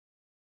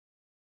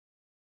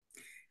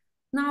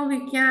Now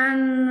we can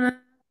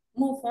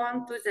move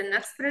on to the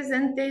next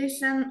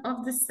presentation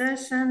of the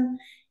session,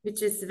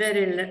 which is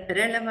very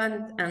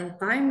relevant and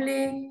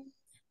timely.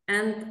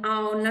 And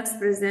our next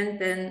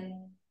presenter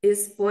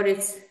is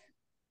Poritz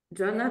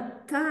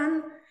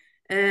Jonathan.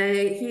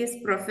 He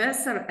is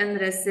professor and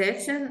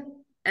researcher,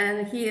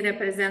 and he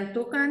represents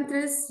two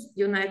countries,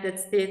 United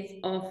States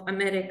of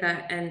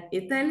America and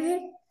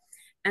Italy.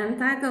 And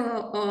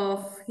title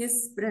of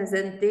his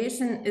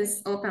presentation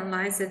is Open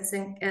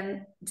Licensing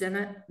and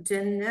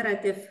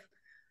Generative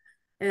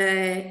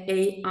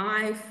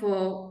AI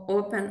for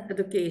Open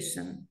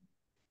Education.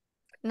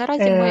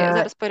 Наразі ми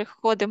зараз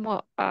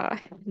переходимо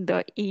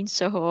до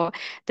іншого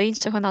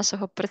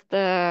нашого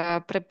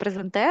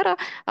презентера.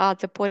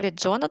 Це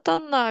Poritz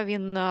Jonathan.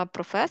 Він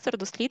професор,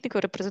 дослідник,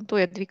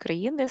 репрезентує дві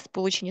країни –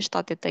 Сполучені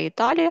Штати та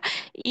Італія.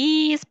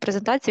 І з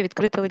презентації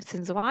 «Відкрите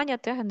ліцензування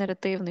та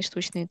генеративний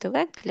штучний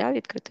інтелект для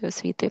відкритої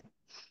освіти».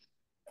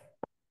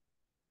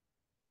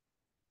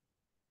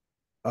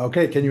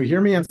 Okay, can you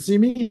hear me and see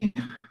me?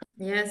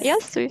 Yes.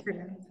 Yes.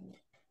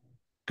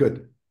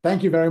 Good.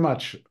 Thank you very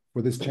much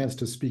for this chance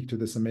to speak to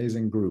this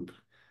amazing group.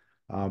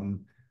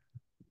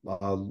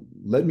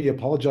 Let me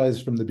apologize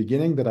from the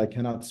beginning that I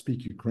cannot speak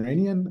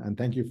Ukrainian, and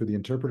thank you for the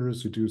interpreters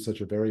who do such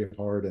a very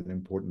hard and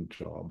important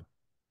job.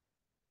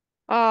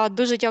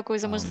 Дуже дякую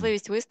за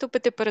можливість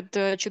виступити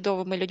перед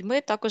чудовими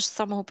людьми. Також з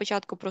самого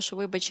початку прошу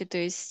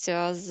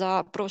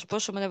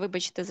мене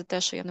вибачити за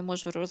те, що я не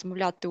можу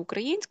розмовляти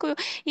українською,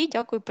 і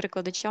дякую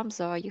перекладачам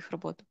за їх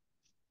роботу.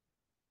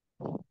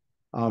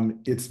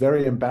 It's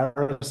very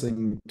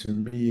embarrassing to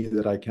me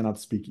that I cannot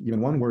speak even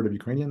one word of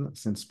Ukrainian,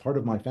 since part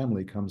of my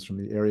family comes from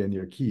the area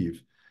near Kyiv.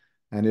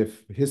 And if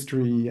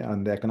history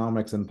and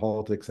economics and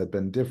politics had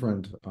been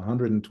different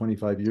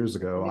 125 years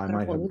ago, I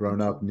might have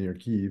grown up near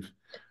Kyiv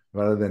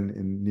rather than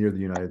near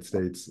the United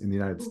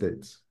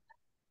States.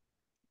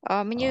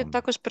 Мені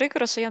також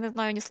прикро, що я не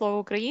знаю ні слова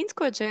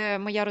українською, адже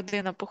моя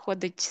родина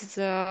походить з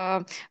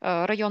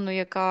району,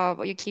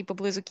 який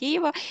поблизу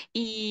Києва,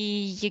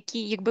 і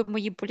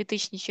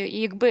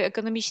якби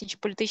економічні чи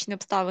політичні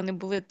обставини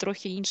були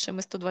трохи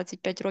іншими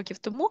 125 років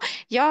тому,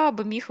 я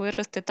би міг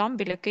вирости там,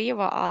 біля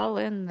Києва,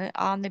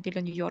 а не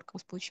біля Нью-Йорка у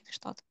Сполучених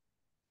Штатах.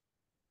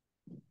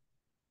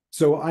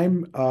 So I'm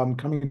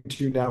coming to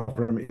you now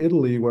from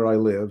Italy, where I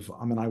live.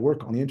 And I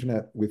work on the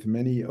internet with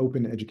many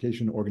open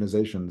education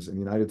organizations in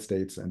the United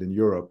States and in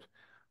Europe.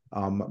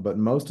 But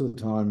most of the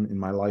time in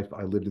my life,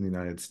 I lived in the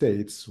United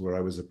States, where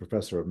I was a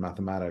professor of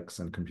mathematics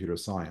and computer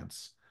science.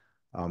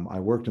 I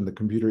worked in the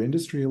computer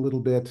industry a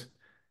little bit,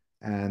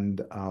 and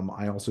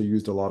I also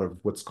used a lot of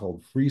what's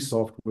called free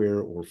software,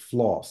 or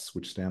FLOSS,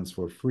 which stands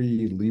for Free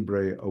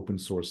Libre Open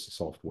Source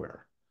Software,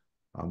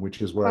 which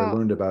is where I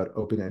learned about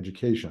open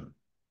education.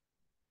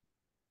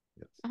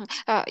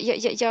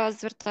 Я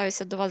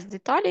звертаюся до вас з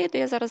Італії, де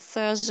я зараз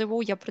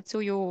живу. Я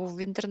працюю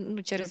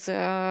через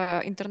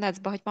інтернет з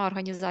багатьма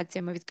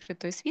організаціями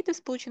відкритої освіти в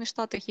Сполучених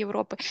Штатах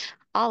Європи,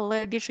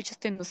 але більшу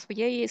частину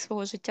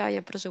свого життя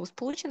я прожив у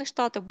Сполучених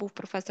Штатах, був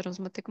професором з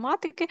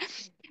математики,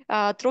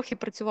 трохи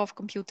працював в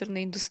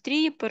комп'ютерній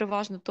індустрії,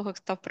 переважно того, як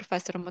став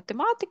професором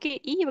математики,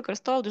 і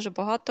використовував дуже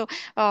багато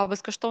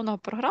безкоштовного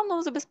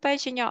програмного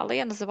забезпечення,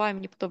 але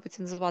мені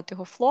подобається називати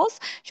його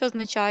FLOSS, що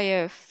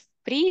означає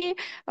free,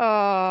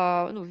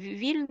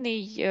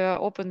 вільний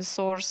open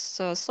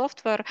source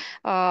software,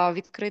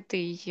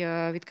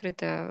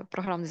 відкрите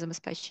програмне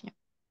забезпечення.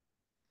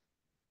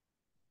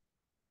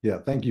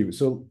 Yeah, thank you.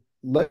 So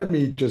let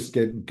me just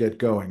get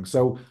going.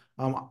 So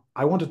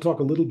I want to talk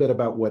a little bit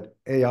about what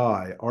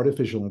AI,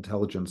 artificial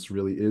intelligence,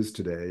 really is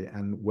today,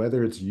 and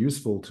whether it's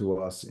useful to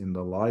us in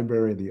the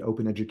library, the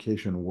open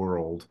education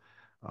world.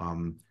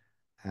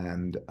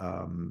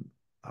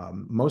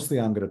 Mostly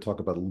I'm going to talk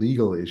about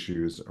legal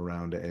issues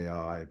around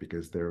AI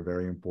because they're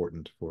very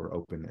important for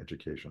open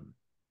education.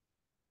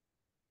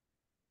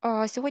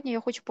 Сьогодні я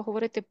хочу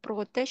поговорити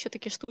про те, що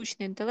таке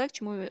штучний інтелект,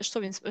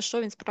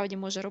 що він справді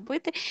може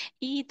робити,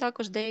 і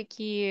також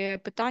деякі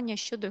питання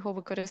щодо його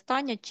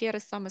використання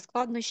через саме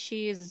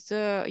складнощі з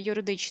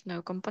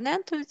юридичною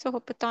компонентою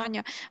цього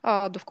питання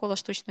довкола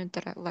штучного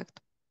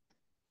інтелекту.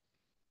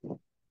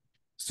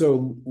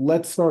 So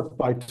let's start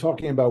by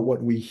talking about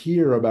what we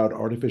hear about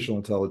artificial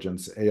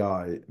intelligence,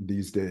 AI,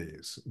 these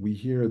days. We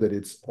hear that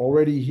it's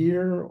already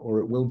here or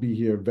it will be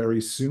here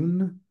very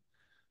soon.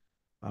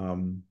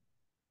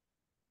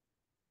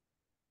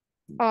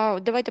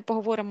 Давайте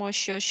поговоримо,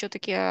 що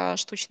таке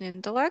штучний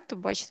інтелект.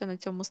 Бачите на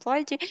цьому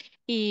слайді.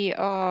 І,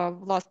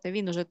 власне,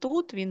 він уже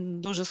тут,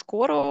 він дуже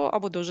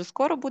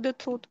скоро буде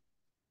тут.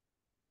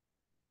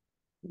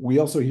 We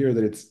also hear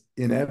that it's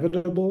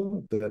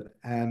inevitable,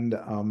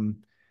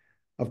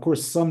 of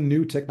course, some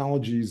new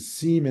technologies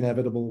seem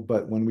inevitable,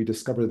 but when we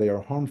discover they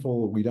are harmful,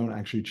 we don't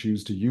actually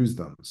choose to use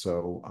them. So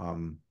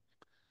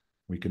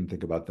we can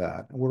think about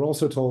that. And we're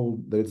also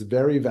told that it's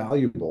very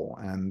valuable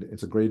and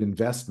it's a great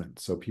investment.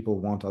 So people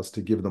want us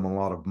to give them a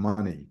lot of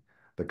money.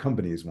 The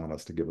companies want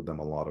us to give them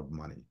a lot of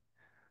money.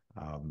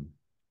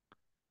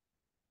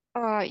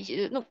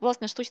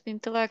 Власне, штучний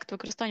інтелект,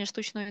 використання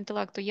штучного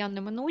інтелекту є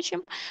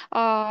неминучим,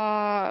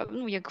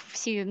 як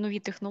всі нові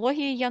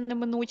технології є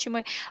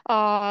неминучими.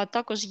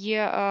 Також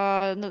є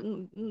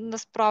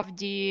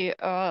насправді,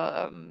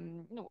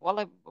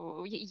 але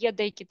є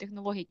деякі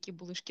технології, які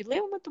були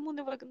шкідливими, тому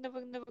не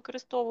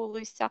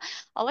використовувалися.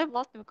 Але,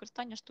 власне,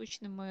 використання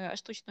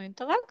штучного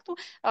інтелекту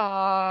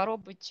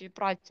робить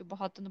працю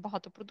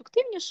набагато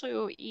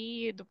продуктивнішою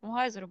і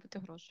допомагає заробити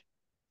гроші.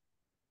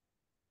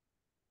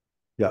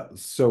 Yeah,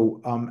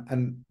 so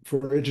and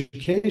for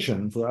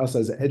education, for us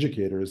as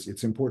educators,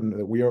 it's important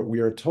that we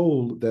are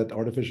told that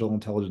artificial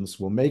intelligence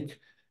will make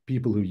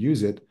people who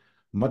use it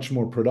much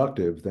more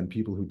productive than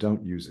people who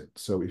don't use it.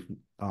 So if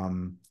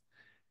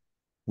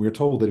we are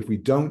told that if we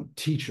don't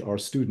teach our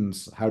students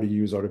how to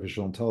use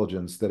artificial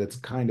intelligence, that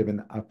it's kind of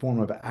a form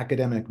of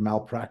academic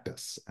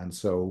malpractice, and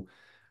so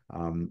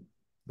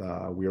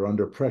we are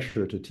under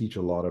pressure to teach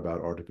a lot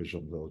about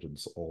artificial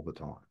intelligence all the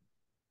time.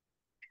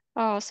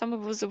 Саме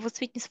в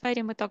освітній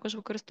сфері ми також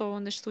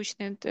використовуємо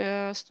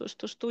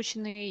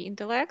штучний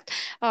інтелект.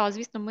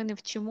 Звісно, ми не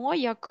вчимо,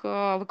 як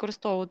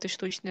використовувати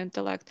штучний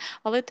інтелект,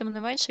 але тим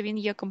не менше він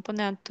є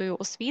компонентою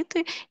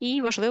освіти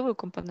і важливою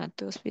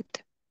компонентою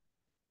освіти.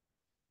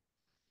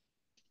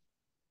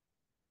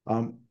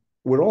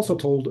 We're also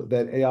told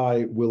that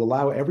AI will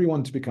allow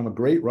everyone to become a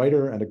great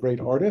writer and a great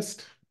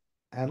artist,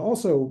 and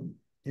also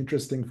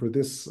interesting for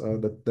this,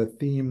 the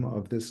theme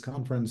of this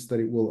conference, that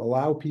it will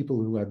allow people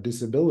who have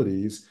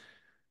disabilities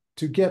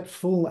to get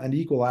full and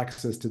equal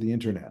access to the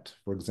internet,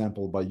 for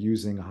example, by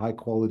using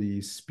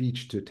high-quality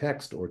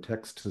speech-to-text or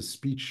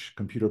text-to-speech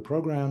computer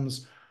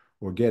programs,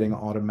 or getting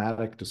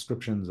automatic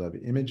descriptions of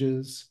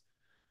images.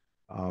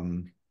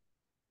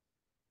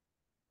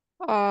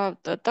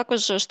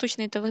 Також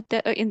штучний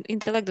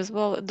інтелект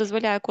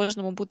дозволяє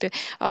кожному бути,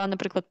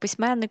 наприклад,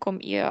 письменником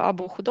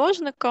або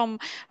художником.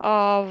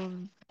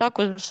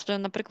 Також,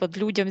 наприклад,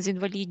 людям з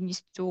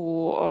інвалідністю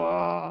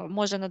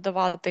може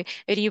надавати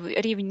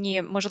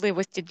рівні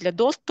можливості для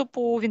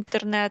доступу в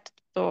інтернет.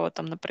 То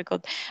там,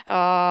 наприклад,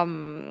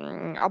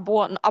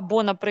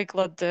 або,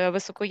 наприклад,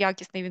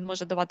 високоякісний, він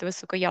може давати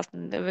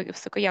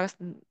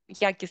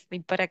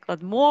високоякісний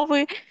переклад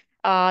мови,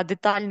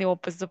 детальний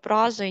опис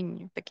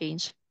зображень, таке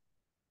інше.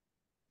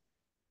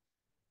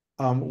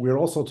 We're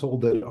also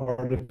told that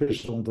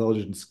artificial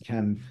intelligence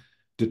can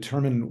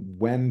determine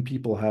when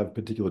people have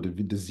particular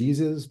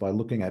diseases by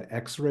looking at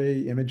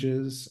X-ray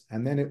images,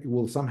 and then it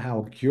will somehow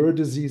cure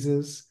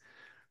diseases.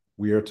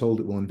 We are told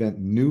it will invent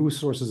new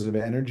sources of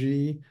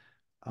energy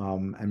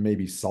and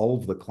maybe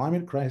solve the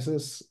climate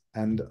crisis.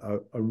 And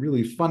a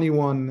really funny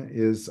one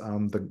is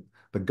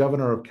the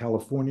governor of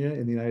California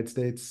in the United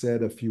States said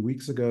a few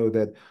weeks ago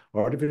that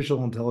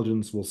artificial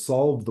intelligence will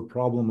solve the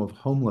problem of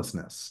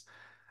homelessness.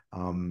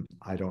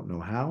 I don't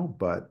know how,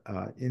 but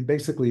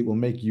basically it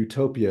will make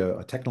utopia,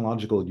 a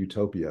technological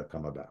utopia,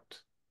 come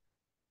about.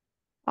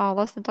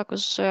 Власне,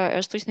 також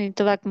штучний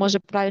інтелект може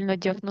правильно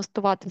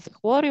діагностувати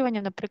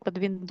захворювання. Наприклад,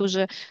 він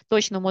дуже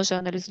точно може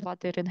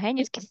аналізувати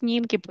рентгенівські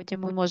знімки,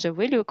 потім він може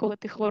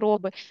вилікувати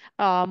хвороби,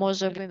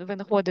 може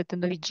винаходити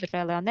нові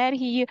джерела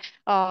енергії,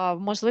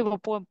 можливо,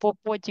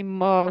 потім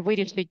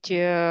вирішить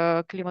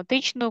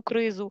кліматичну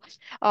кризу.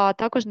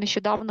 Також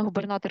нещодавно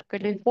губернатор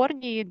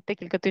Каліфорнії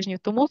декілька тижнів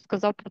тому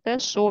сказав про те,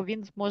 що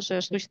він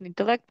зможе штучний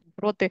інтелект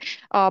проти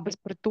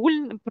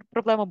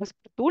проблеми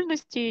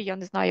безпритульності. Я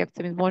не знаю, як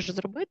це він може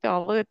зробити,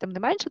 але тим не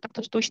менше,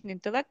 тобто штучний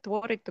інтелект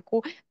творить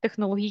таку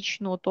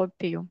технологічну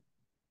утопію.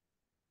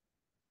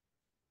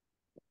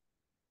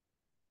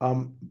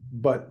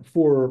 But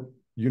for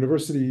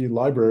university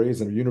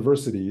libraries and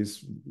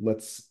universities,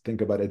 let's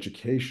think about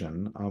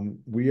education.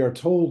 We are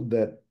told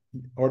that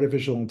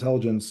artificial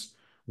intelligence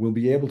will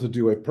be able to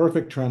do a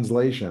perfect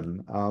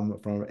translation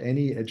from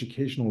any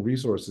educational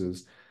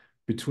resources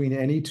between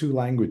any two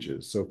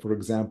languages. So, for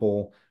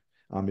example,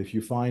 if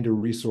you find a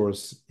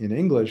resource in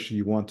English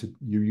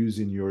you use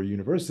in your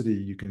university,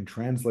 you can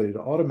translate it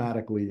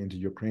automatically into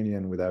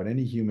Ukrainian without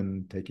any human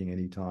taking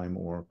any time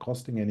or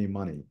costing any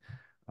money.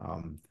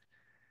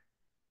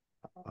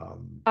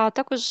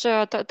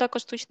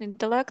 Також штучний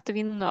інтелект,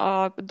 він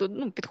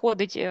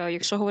підходить,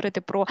 якщо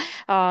говорити про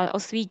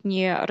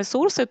освітні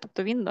ресурси,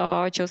 тобто він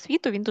чи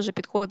освіту, він дуже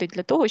підходить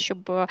для того,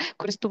 щоб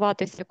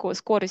користуватися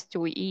з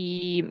користю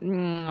і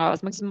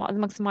з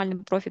максимальним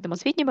профітом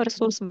освітніми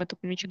ресурсами.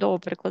 Тобто він чудово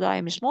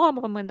перекладає між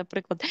мовами,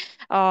 наприклад,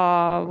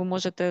 ви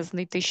можете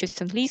знайти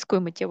щось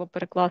англійською, миттєво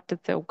перекласти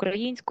це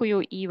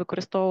українською і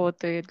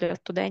використовувати для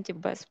студентів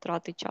без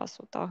втрати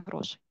часу та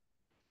грошей.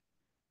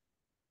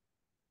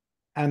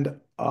 And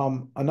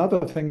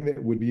another thing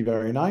that would be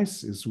very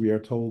nice is we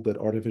are told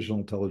that artificial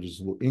intelligence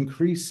will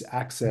increase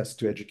access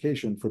to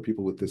education for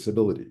people with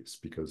disabilities,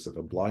 because if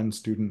a blind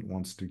student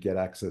wants to get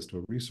access to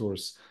a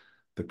resource,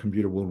 the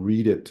computer will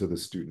read it to the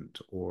student,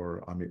 or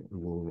it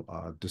will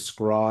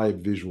describe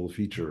visual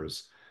features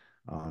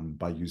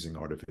by using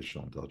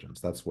artificial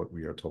intelligence. That's what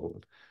we are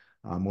told.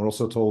 We're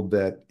also told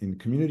that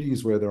in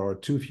communities where there are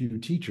too few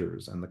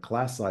teachers and the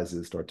class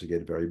sizes start to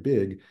get very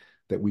big,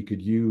 that we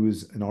could use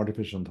an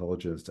artificial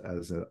intelligence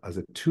as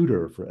a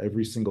tutor for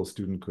every single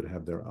student could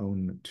have their own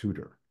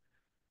tutor.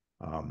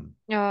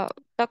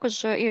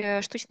 Також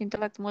штучний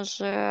інтелект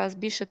може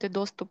збільшити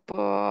доступ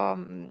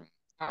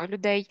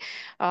людей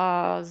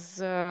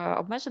з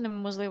обмеженими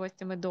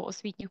можливостями до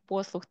освітніх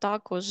послуг.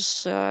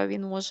 Також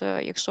він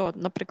може, якщо,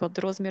 наприклад,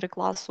 розміри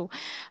класу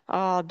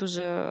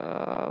дуже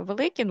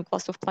великі, ну,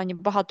 класу в плані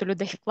багато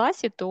людей в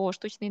класі, то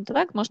штучний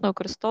інтелект можна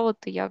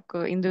використовувати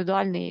як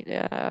індивідуальний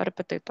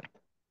репетитор.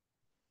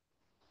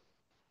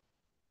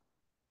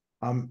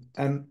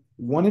 And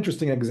one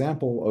interesting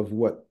example of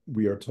what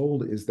we are told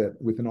is that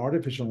with an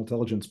artificial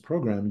intelligence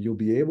program,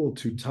 you'll be able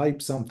to type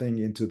something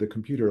into the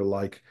computer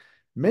like,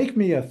 make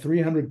me a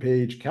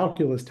 300-page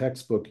calculus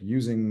textbook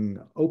using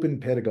open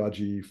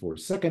pedagogy for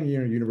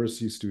second-year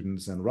university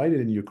students and write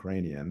it in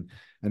Ukrainian,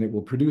 and it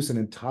will produce an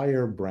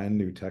entire brand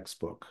new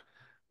textbook.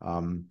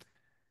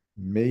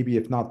 Maybe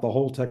if not the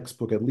whole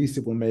textbook, at least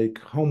it will make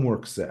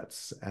homework sets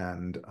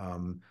and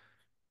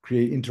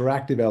create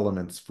interactive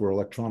elements for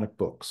electronic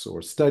books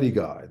or study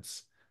guides.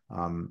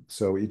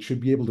 So it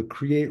should be able to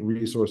create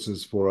resources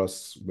for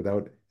us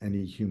without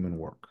any human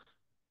work.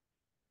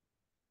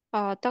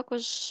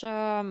 Також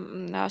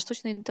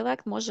штучний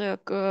інтелект може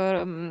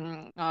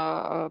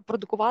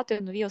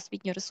продукувати нові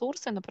освітні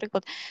ресурси.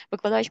 Наприклад,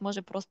 викладач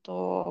може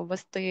просто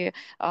ввести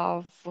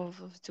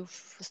в цю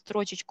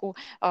строчечку,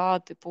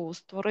 типу,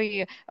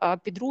 створи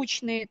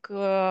підручник,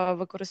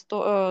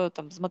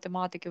 там, з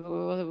математики,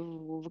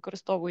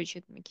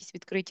 використовуючи якісь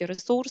відкриті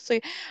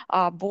ресурси,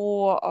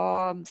 або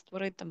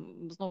створити, там,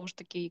 знову ж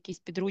таки, якийсь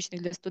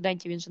підручник для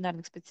студентів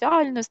інженерних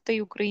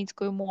спеціальностей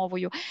українською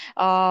мовою.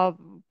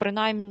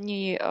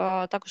 Принаймні,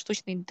 також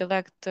штучний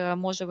інтелект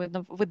може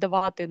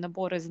видавати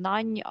набори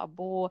знань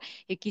або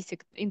якісь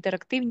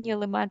інтерактивні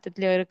елементи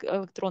для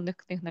електронних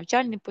книг,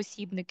 навчальні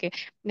посібники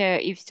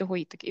і всього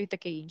і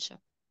таке інше.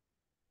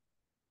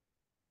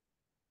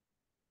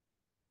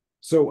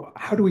 So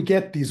how do we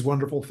get these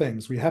wonderful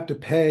things? We have to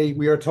pay,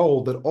 we are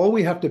told that all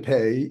we have to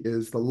pay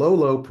is the low,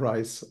 low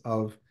price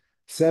of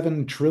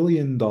 $7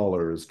 trillion.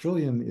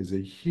 Trillion is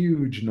a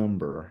huge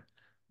number.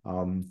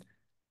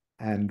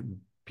 And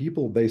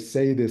people, they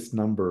say this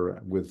number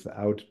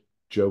without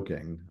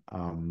joking.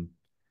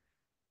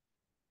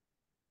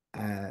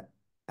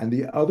 And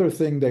the other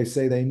thing they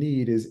say they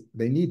need is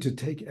they need to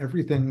take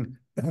everything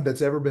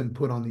that's ever been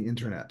put on the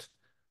internet,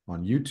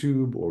 on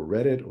YouTube or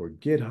Reddit or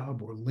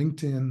GitHub or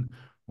LinkedIn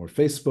or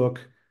Facebook,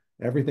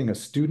 everything a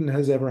student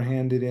has ever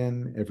handed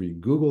in, every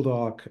Google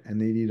Doc, and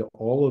they need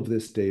all of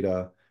this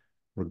data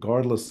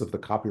regardless of the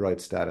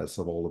copyright status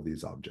of all of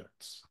these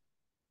objects.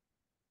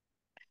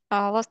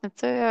 Власне,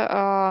 це,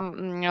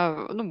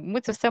 ну,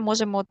 ми це все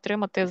можемо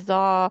отримати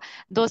за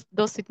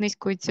досить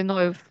низькою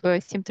ціною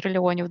в 7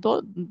 трильйонів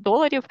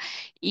доларів,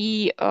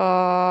 і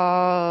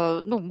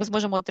ну, ми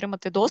зможемо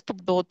отримати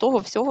доступ до того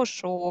всього,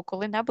 що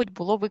коли-небудь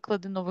було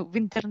викладено в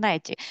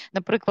інтернеті.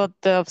 Наприклад,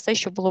 все,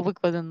 що було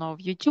викладено в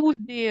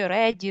YouTube,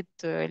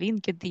 Reddit,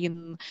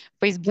 LinkedIn,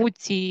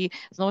 Фейсбуці.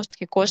 Знову ж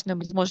таки,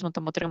 кожним зможемо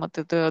там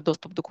отримати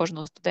доступ до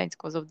кожного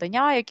студентського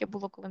завдання, яке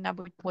було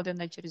коли-небудь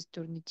подане через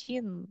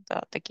Turnitin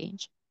та таке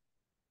інше.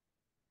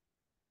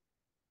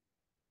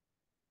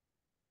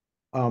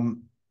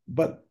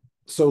 But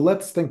so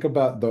let's think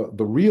about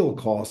the real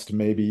cost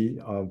maybe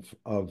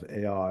of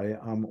AI.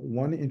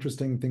 One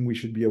interesting thing we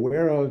should be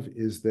aware of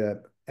is that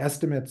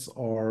estimates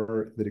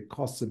are that it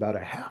costs about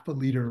a half a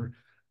liter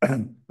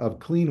of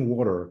clean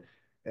water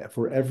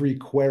for every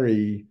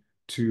query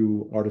to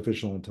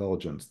artificial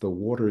intelligence. The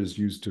water is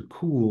used to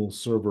cool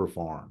server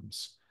farms.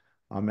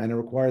 And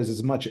it requires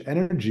as much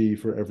energy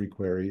for every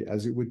query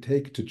as it would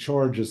take to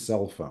charge a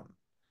cell phone.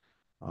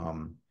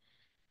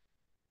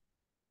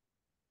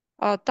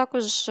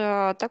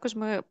 Також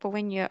ми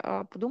повинні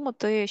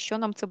подумати, що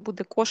нам це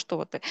буде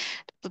коштувати.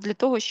 Тобто для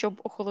того,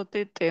 щоб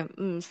охолодити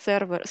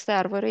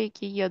сервери,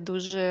 які є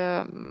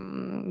дуже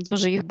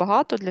їх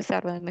багато для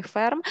серверних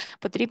ферм,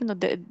 потрібно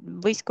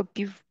близько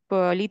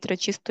пів-літра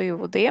чистої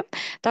води.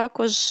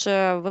 Також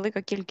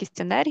велика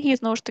кількість енергії,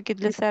 знову ж таки,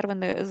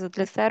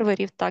 для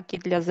серверів, так і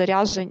для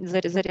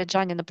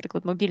заряджання,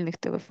 наприклад, мобільних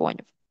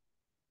телефонів.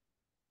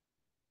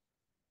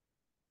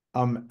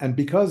 And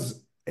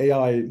because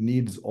AI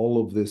needs all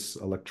of this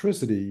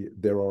electricity,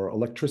 there are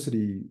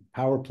electricity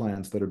power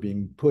plants that are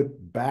being put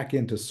back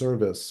into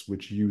service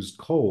which use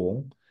coal,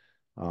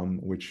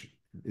 which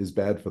is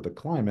bad for the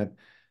climate.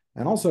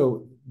 And also,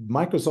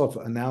 Microsoft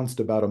announced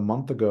about a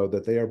month ago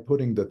that they are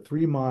putting the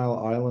 3 Mile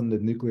Island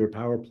nuclear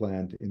power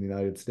plant in the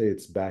United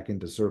States back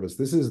into service.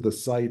 This is the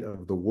site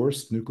of the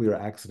worst nuclear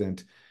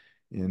accident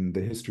in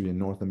the history in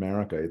North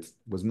America. It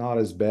was not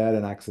as bad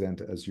an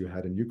accident as you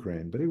had in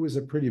Ukraine, but it was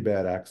a pretty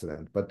bad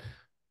accident. But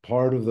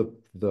part of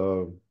the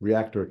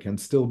reactor can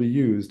still be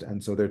used,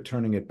 and so they're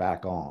turning it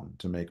back on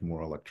to make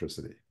more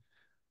electricity.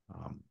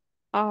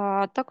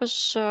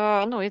 Також,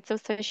 ну і це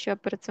все, що я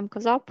перед цим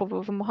казав,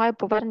 вимагає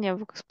повернення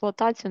в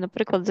експлуатацію,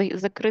 наприклад,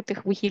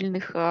 закритих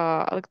вугільних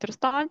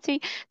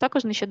електростанцій.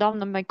 Також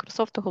нещодавно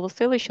Microsoft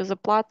оголосили, що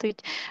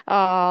заплатить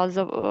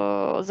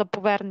за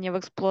повернення в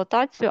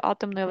експлуатацію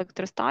атомної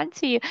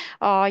електростанції,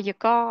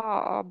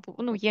 яка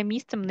ну, є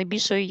місцем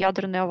найбільшої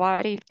ядерної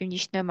аварії в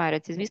Північній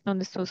Америці. Звісно,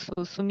 не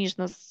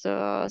суміжна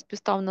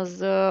співставна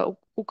з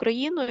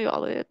Україною,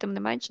 але тим не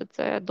менше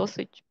це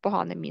досить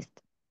погане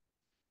місце.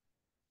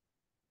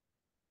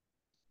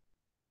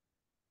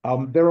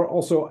 There are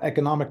also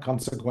economic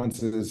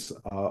consequences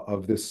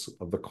of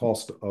the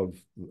cost of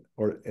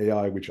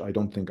AI, which I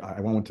don't think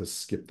I want to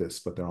skip this,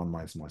 but they're on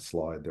my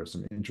slide. There's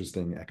some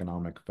interesting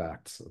economic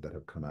facts that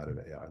have come out of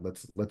AI.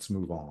 Let's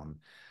move on.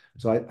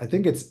 So I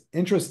think it's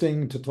interesting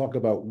to talk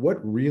about what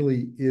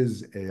really is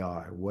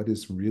AI, what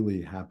is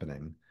really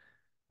happening.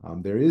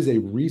 There is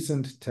a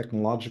recent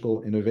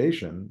technological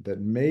innovation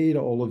that made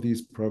all of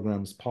these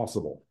programs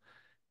possible.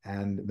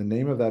 And the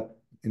name of that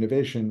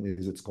innovation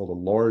is, it's called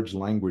a large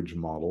language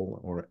model,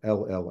 or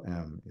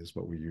LLM is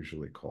what we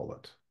usually call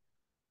it.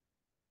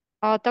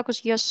 А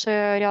також є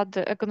ще ряд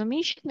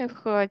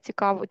економічних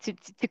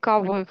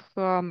цікавих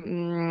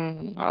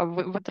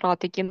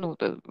витрат,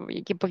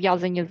 які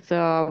пов'язані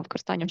з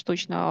використанням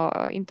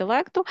штучного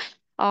інтелекту.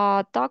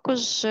 А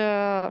також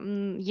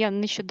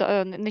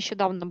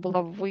нещодавно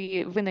була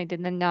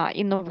винайдена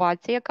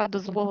інновація, яка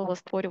дозволила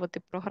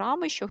створювати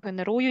програми, що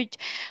генерують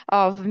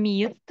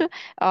вміст,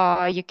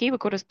 який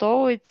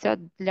використовується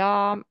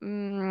для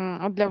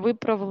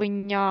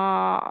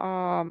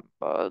виправлення,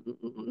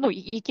 ну,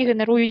 які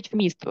генерують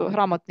вміст,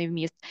 грамотний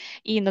вміст,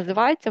 і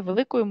називається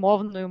великою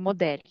мовною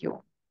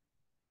моделлю.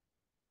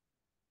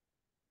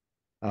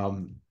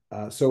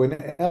 So an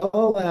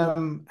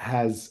LLM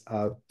has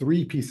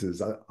three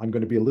pieces. I'm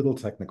going to be a little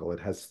technical.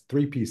 It has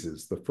three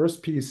pieces. The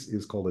first piece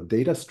is called a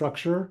data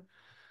structure,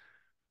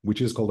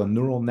 which is called a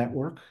neural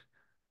network.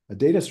 A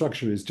data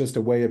structure is just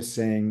a way of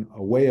saying,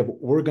 a way of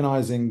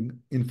organizing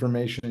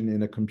information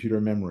in a computer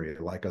memory,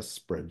 like a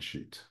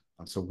spreadsheet.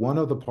 So one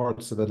of the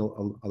parts of an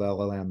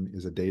LLM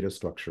is a data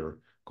structure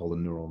called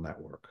a neural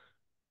network.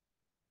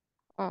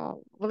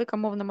 Велика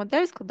мовна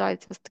модель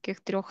складається з таких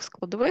трьох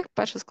складових.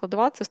 Перша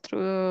складова – це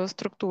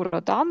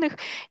структура даних,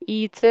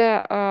 і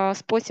це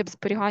спосіб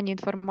зберігання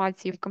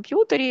інформації в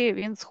комп'ютері,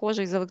 він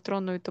схожий з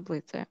електронною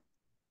таблицею.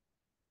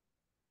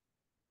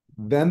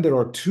 Then there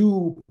are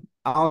two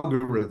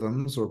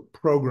algorithms or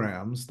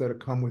programs that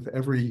come with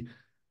every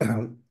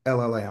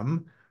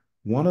LLM.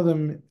 One of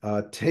them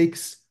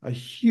takes a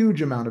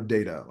huge amount of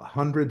data,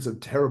 hundreds of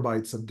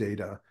terabytes of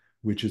data,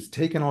 which is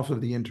taken off of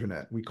the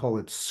internet. We call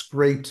it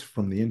scraped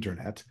from the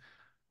internet.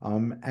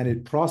 And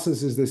it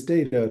processes this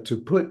data to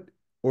put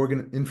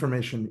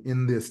information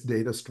in this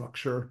data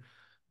structure.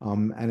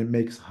 And it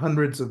makes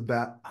hundreds of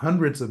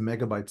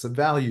megabytes of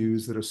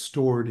values that are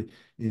stored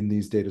in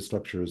these data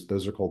structures.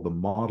 Those are called the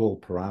model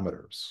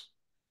parameters.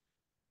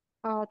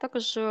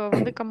 Також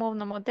велика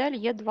мовна модель,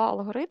 є два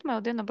алгоритми.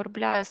 Один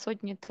обробляє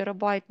сотні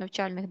терабайт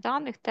навчальних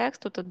даних,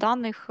 тексту та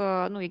даних,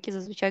 ну, які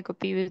зазвичай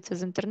копіюються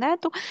з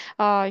інтернету,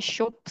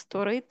 щоб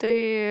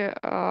створити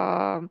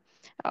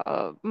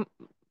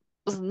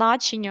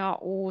значення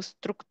у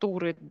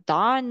структури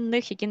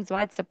даних, які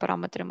називаються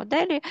параметри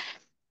моделі,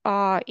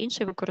 а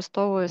інший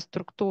використовує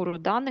структуру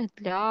даних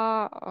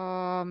для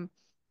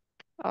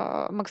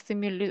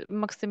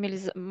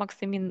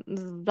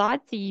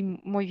максимізації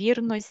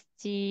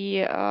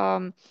ймовірності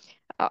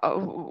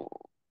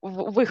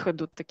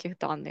виходу таких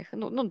даних.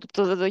 Ну,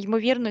 тобто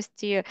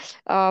ймовірності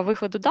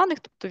виходу даних,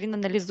 тобто він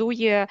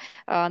аналізує,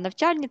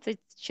 навчальні це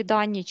чи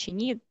дані, чи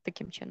ні,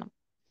 таким чином.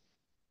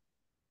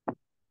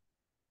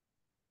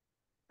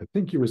 I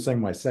think you were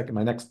saying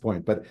my next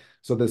point, but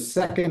so the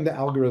second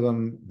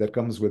algorithm that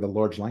comes with a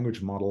large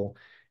language model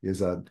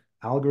is an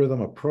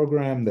algorithm, a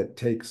program that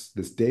takes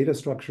this data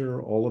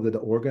structure, all of the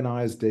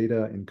organized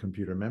data in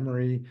computer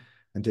memory,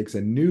 and takes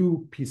a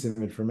new piece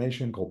of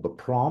information called the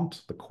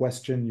prompt, the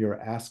question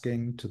you're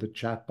asking to the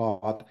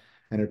chatbot,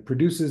 and it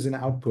produces an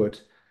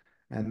output.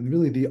 And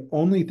really the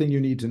only thing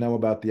you need to know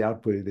about the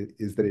output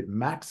is that it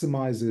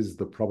maximizes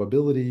the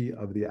probability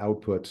of the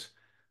output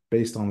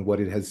based on what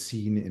it has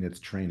seen in its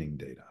training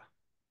data.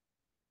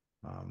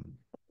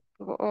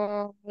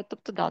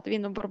 Тобто, да,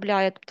 він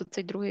обробляє, тобто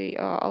цей другий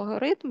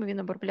алгоритм, він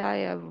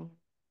обробляє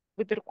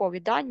вибіркові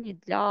дані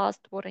для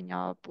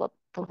створення,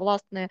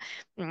 власне,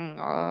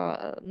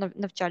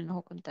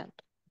 навчального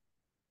контенту.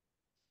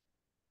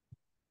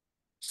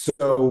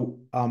 So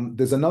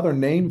there's another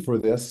name for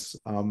this.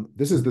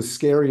 This is the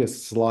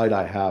scariest slide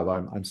I have.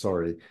 I'm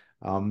sorry.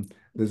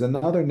 There's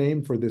another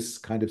name for this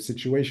kind of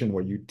situation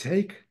where you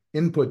take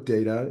input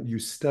data, you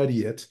study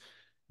it,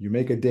 you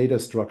make a data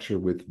structure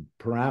with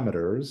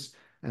parameters,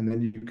 and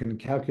then you can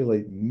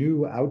calculate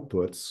new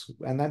outputs.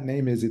 And that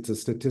name is, it's a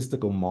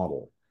statistical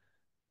model.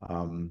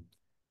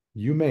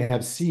 You may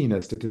have seen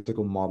a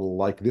statistical model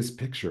like this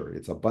picture.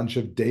 It's a bunch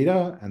of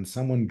data and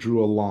someone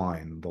drew a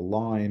line. The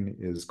line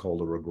is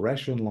called a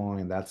regression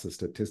line. That's a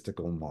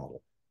statistical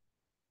model.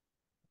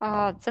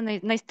 Це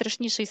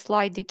найстрашніший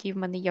слайд, який в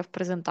мене є в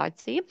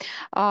презентації.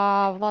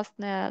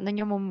 Власне, на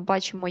ньому ми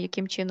бачимо,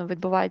 яким чином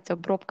відбувається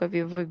обробка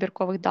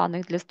вибіркових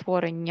даних для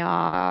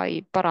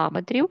створення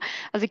параметрів,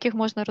 з яких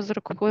можна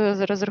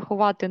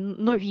розрахувати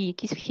нові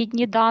якісь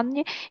вхідні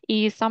дані,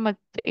 і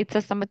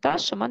це саме те,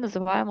 що ми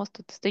називаємо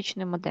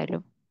статистичною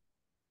моделлю.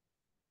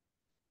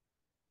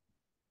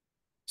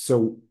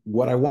 So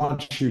what I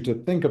want you to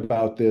think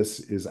about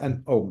this is,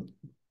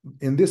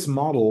 in this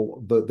model,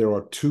 there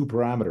are two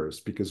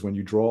parameters, because when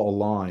you draw a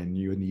line,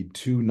 you need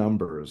two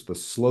numbers, the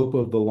slope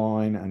of the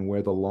line and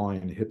where the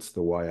line hits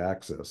the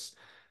y-axis.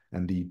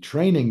 And the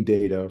training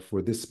data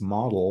for this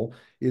model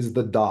is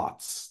the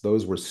dots.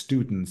 Those were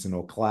students in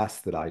a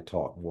class that I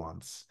taught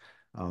once.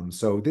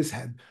 So this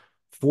had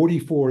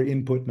 44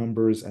 input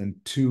numbers and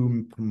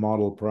two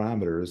model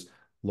parameters.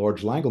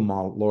 Large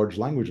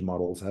language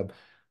models have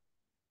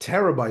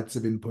terabytes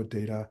of input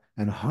data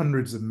and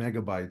hundreds of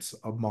megabytes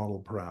of model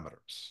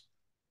parameters.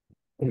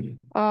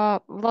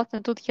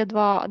 Власне, тут є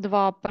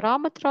два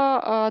параметри.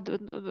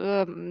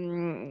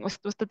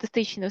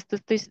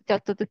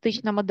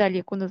 Статистична модель,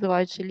 яку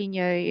називають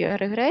лінія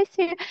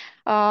регресії,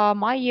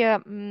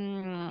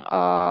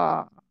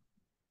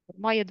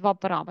 має два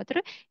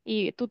параметри,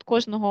 і тут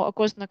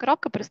кожна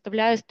крапка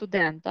представляє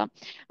студента.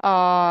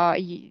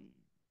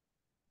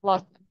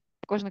 Власне,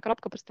 кожна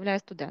крапка представляє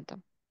студента.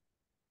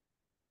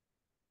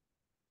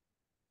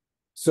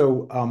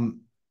 So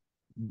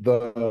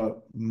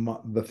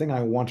the thing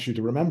I want you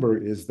to remember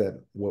is that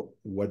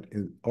what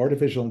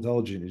artificial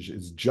intelligence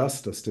is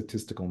just a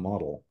statistical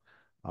model.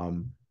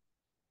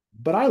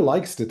 But I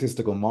like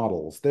statistical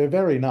models. They're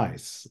very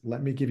nice.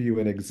 Let me give you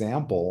an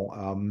example.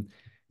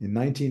 In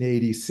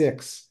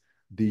 1986,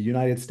 the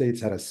United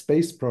States had a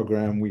space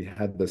program. We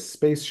had the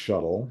space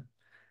shuttle,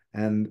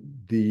 and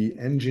the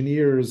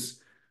engineers,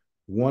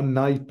 one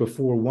night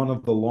before one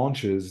of the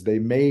launches, they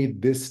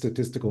made this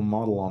statistical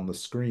model on the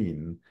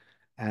screen,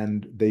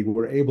 and they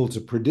were able to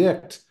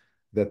predict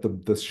that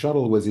the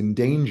shuttle was in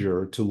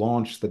danger to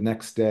launch the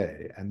next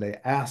day, and they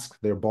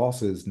asked their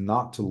bosses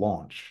not to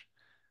launch.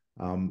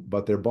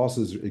 But their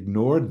bosses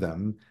ignored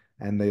them,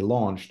 and they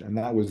launched, and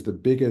that was the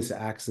biggest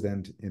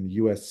accident in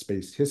US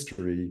space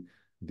history,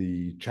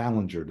 the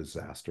Challenger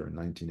disaster in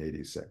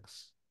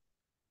 1986.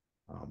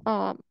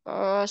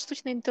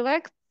 Штучний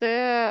інтелект –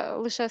 це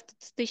лише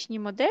статистичні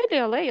моделі,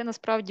 але я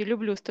насправді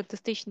люблю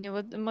статистичні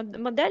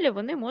моделі,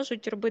 вони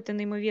можуть робити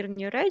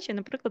неймовірні речі,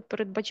 наприклад,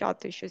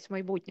 передбачати щось в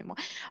майбутньому.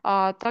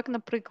 Так,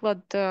 наприклад,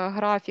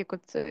 графік,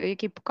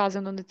 який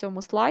показано на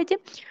цьому слайді,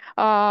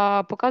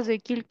 показує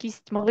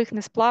кількість малих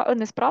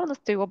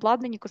несправностей у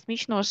обладнанні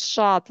космічного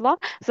шаттла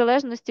в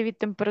залежності від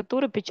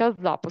температури під час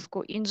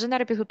запуску.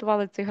 Інженери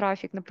підготували цей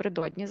графік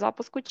напередодні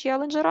запуску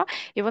Челленджера,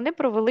 і вони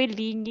провели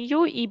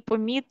лінію і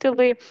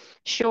помітили,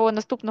 що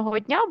наступного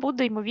дня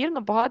буде,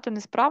 ймовірно, багато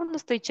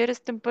несправностей через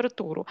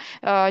температуру,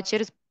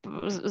 через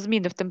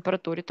зміни в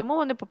температурі. Тому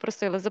вони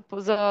попросили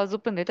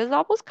зупинити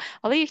запуск,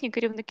 але їхні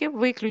керівники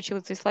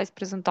виключили цей слайд з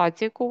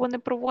презентації, яку вони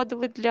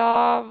проводили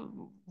для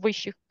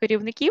вищих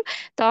керівників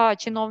та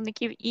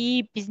чиновників,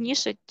 і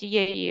пізніше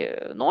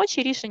тієї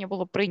ночі рішення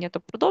було прийнято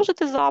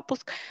продовжити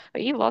запуск,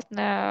 і,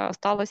 власне,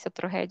 сталася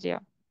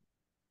трагедія.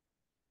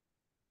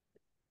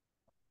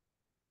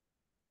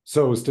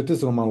 So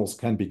statistical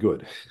models can be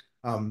good.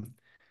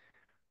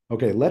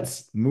 Okay,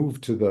 let's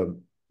move to the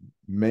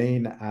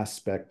main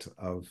aspect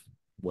of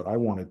what I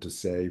wanted to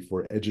say for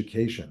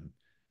education.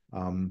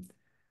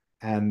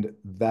 And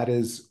that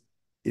is,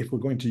 if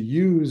we're going to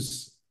use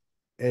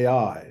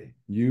AI,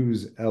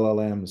 use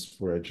LLMs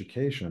for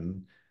education,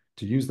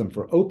 to use them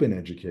for open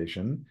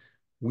education,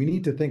 we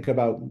need to think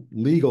about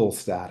legal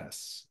status,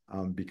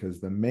 because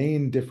the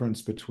main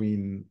difference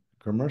between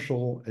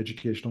commercial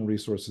educational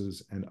resources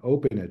and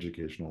open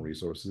educational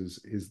resources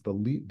is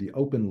the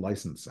open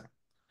licensing.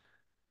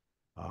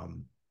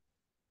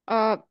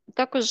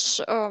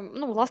 Також,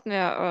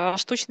 власне,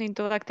 штучний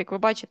інтелект, як ви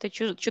бачите,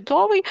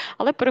 чудовий,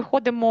 але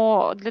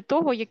переходимо для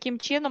того, яким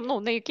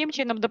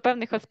чином до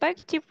певних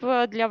аспектів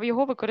для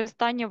його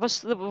використання в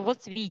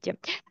освіті.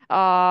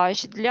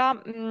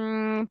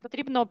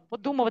 Потрібно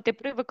подумати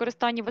при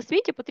використанні в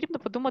освіті, потрібно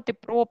подумати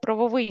про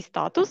правовий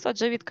статус,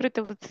 адже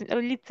відкрите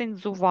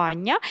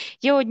ліцензування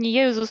є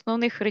однією з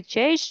основних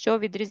речей, що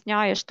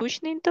відрізняє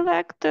штучний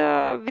інтелект,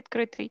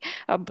 відкритий,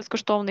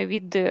 безкоштовний,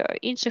 від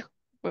інших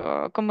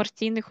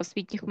комерційних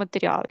освітніх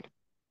матеріалів.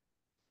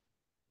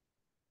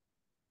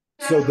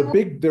 So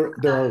there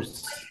are...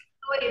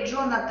 Сорі,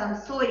 Джонатан,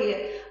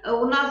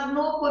 у нас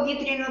знов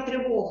повітряна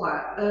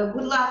тривога.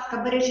 Будь ласка,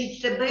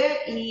 бережіть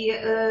себе і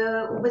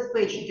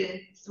убезпечте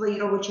свої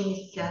робочі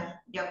місця.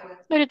 Дякую.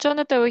 Sorry,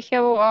 Jonathan, we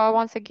have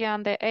once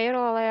again the air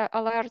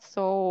alert,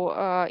 so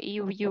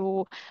if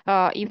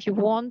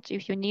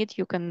you need,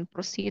 you can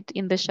proceed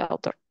in the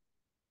shelter.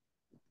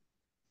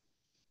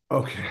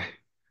 Okay.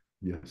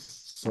 Yes,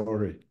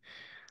 sorry.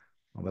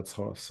 Well, that's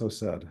so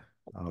sad.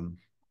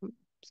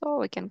 So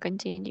we can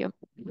continue.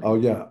 Oh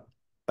yeah.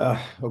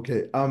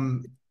 Okay.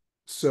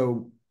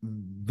 So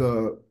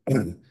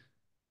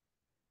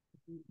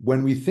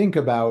when we think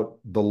about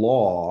the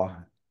law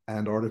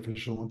and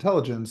artificial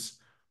intelligence,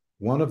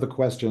 one of the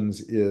questions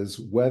is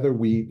whether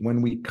when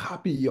we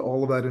copy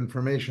all of that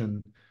information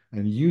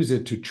and use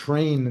it to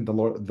train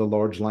the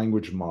large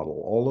language model,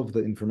 all of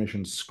the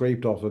information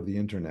scraped off of the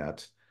internet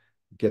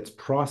gets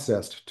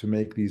processed to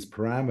make these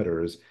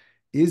parameters,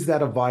 is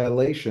that a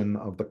violation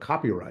of the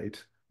copyright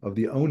of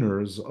the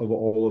owners of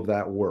all of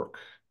that work?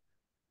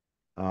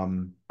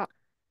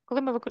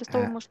 Коли ми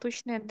використовуємо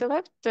штучний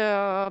інтелект,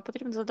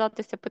 потрібно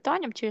задатися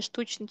питанням,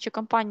 чи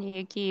компанії,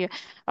 які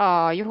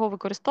його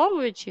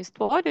використовують, чи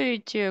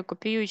створюють,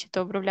 копіюючи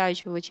та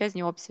обробляючи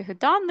величезні обсяги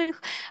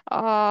даних,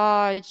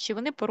 чи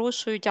вони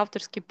порушують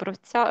авторські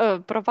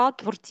права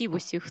творців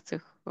усіх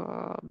цих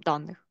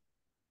даних.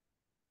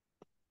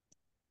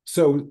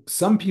 So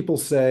some people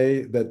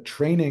say that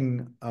training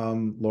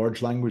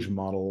large language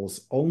models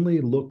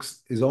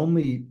is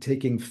only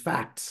taking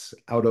facts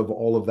out of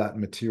all of that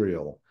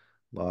material.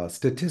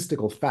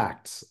 Statistical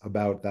facts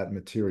about that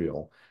material.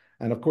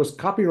 And of course,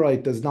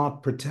 copyright does not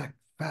protect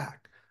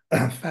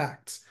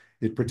facts.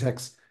 It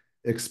protects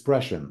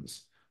expressions.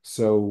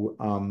 So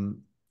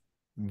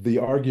the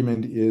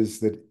argument is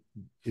that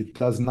it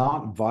does not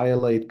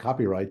violate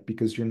copyright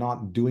because you're not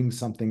doing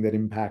something that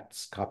impacts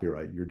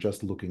copyright. You're just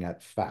looking at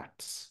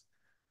facts.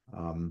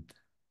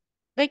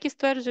 Деякі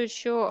стверджують,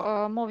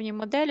 що мовні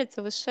моделі –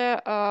 це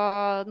лише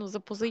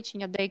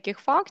запозичення деяких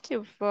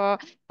фактів,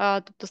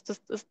 тобто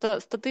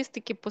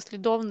статистики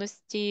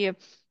послідовності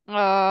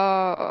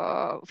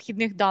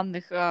вхідних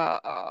даних,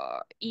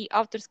 і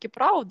авторське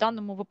право в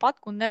даному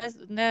випадку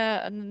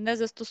не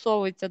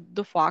застосовується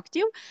до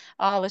фактів,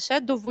 а лише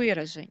до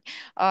виражень.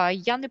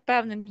 Я не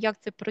певна, як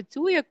це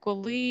працює,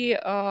 коли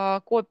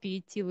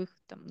копії цілих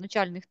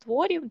навчальних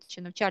творів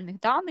чи навчальних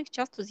даних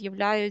часто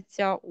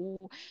з'являються у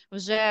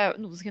вже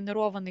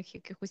згенерованих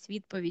якихось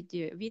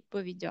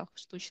відповідях в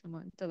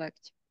штучному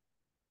інтелекті.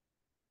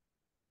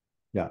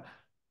 Yeah.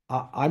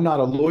 I'm not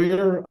a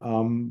lawyer,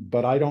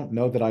 but I don't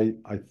know that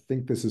I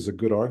think this is a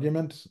good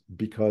argument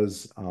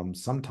because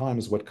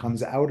sometimes what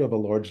comes out of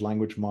a large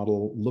language model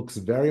looks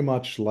very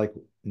much like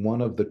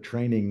one of the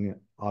training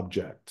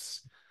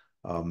objects.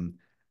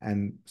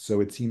 And so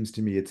it seems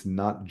to me it's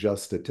not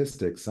just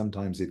statistics.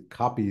 Sometimes it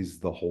copies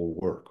the whole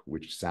work,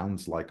 which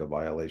sounds like a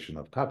violation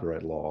of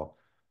copyright law,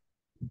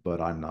 but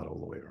I'm not a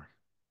lawyer.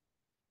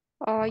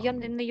 Я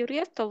не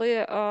юрист,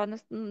 але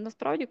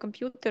насправді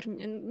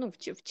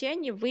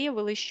вчені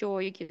виявили,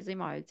 що, які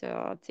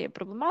займаються цією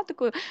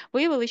проблематикою,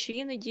 виявили, що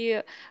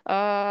іноді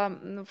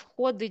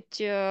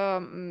входить,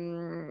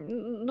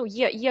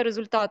 є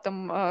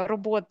результатом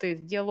роботи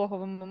з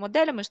діалоговими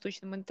моделями в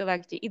штучному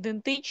інтелекті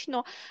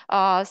ідентично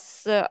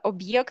з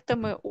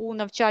об'єктами у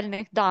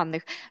навчальних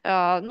даних.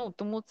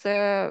 Тому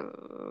це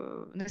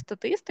не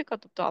статистика,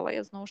 але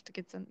я знову ж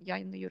таки, я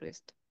не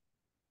юрист.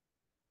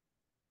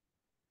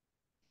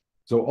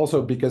 So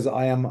also because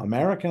I am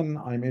American,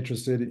 I'm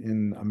interested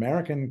in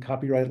American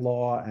copyright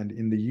law, and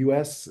in the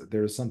US,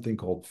 there is something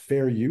called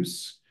fair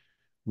use,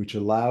 which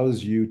allows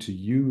you to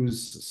use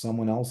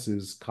someone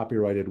else's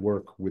copyrighted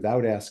work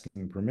without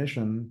asking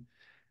permission.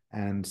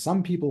 And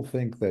some people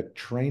think that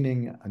training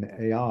an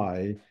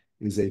AI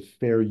is a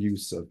fair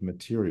use of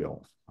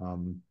material.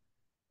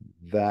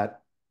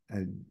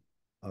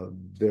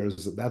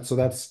 So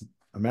that's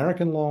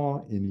American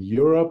law. In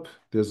Europe,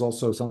 there's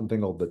also something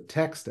called the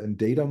text and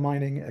data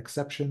mining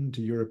exception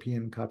to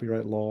European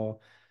copyright law.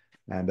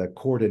 And a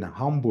court in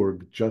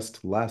Hamburg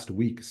just last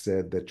week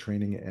said that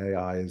training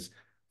AIs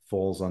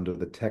falls under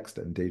the text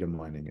and data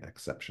mining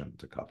exception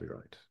to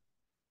copyright.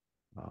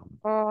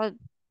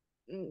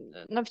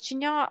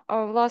 Навчання,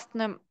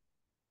 власне,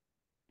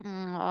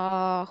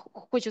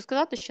 хочу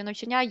сказати, що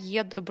навчання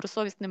є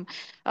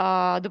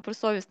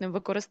добросовісним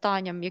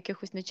використанням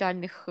якихось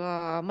навчальних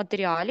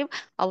матеріалів,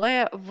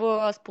 але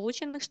в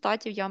Сполучених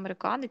Штатів, я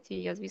американець, і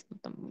я, звісно,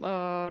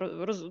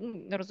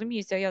 не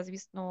розуміюся, я,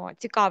 звісно,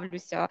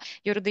 цікавлюся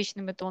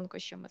юридичними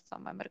тонкощами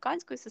саме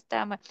американської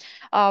системи.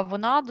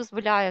 Вона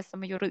дозволяє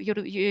саме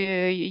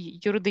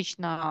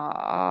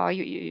юридична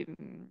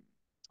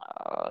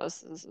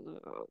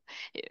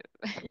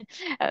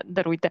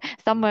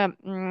саме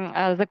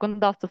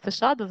законодавство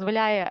США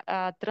дозволяє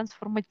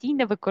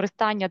трансформаційне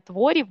використання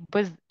творів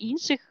без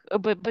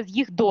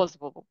їх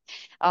дозволу,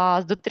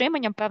 з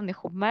дотриманням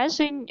певних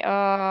обмежень,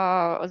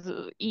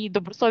 і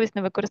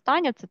добросовісне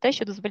використання – це те,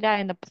 що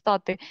дозволяє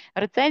написати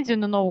рецензію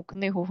на нову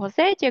книгу в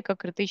газеті, яка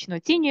критично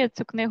оцінює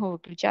цю книгу,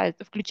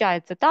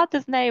 включає цитати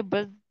з неї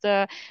без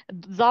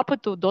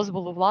запиту,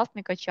 дозволу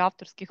власника чи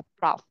авторських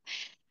прав.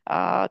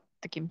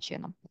 Таким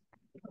чином.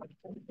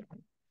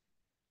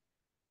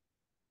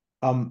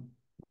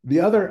 The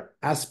other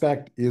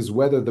aspect is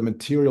whether the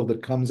material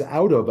that comes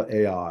out of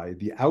AI,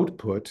 the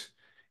output,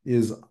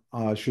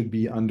 should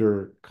be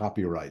under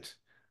copyright.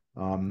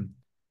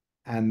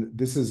 And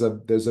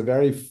there's a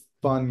very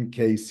fun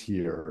case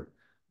here.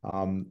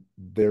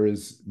 There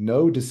is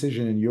no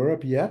decision in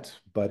Europe yet,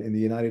 but in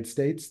the United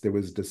States there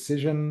was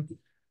decision,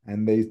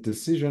 and the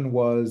decision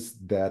was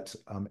that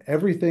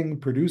everything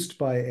produced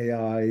by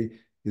AI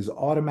is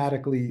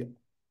automatically,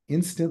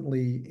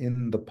 instantly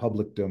in the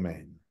public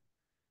domain.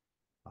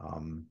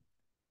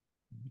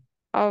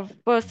 А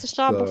в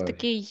США був The-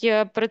 такий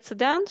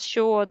прецедент,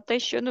 що те,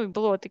 що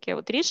було таке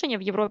от рішення,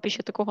 в Європі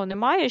ще такого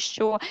немає,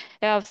 що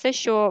все,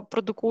 що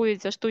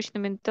продукується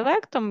штучним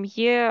інтелектом,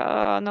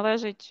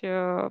 належить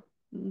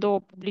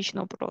до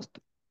публічного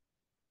простору.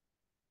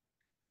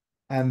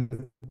 And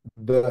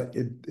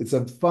it's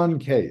a fun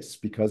case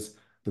because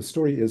the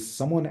story is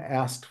someone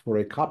asked for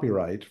a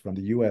copyright from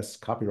the US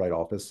Copyright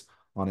Office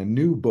on a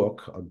new book,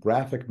 a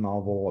graphic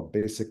novel,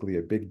 basically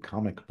a big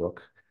comic book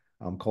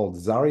called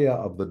Zarya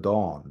of the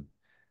Dawn.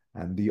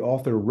 And the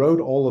author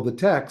wrote all of the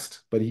text,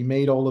 but he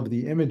made all of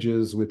the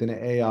images with an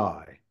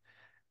AI.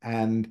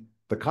 And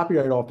the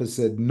Copyright Office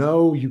said,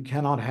 no, you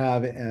cannot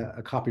have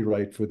a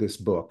copyright for this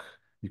book.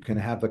 You can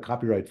have the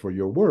copyright for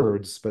your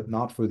words, but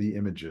not for the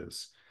images.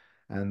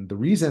 And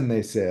the reason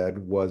they said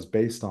was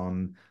based on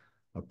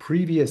a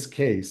previous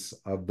case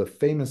of the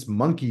famous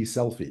monkey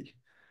selfie,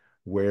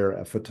 where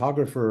a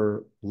photographer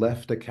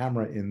left a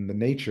camera in the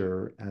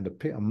nature and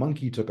a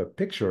monkey took a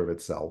picture of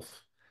itself.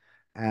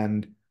 And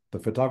the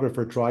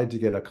photographer tried to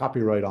get a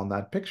copyright on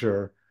that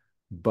picture,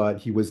 but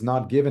he was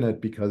not given it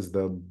because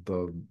the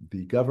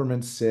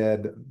government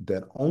said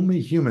that only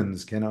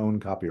humans can own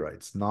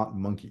copyrights, not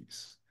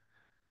monkeys.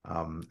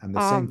 And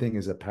the same thing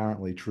is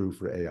apparently true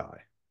for AI.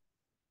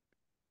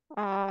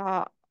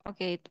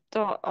 Окей,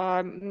 тобто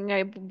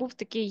був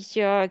такий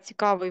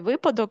цікавий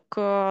випадок,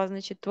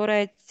 значить,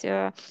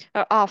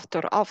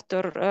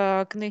 автор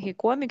книги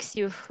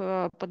коміксів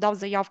подав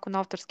заявку на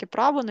авторське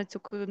право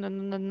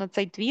на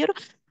цей твір.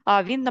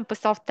 Він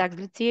написав текст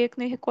для цієї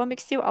книги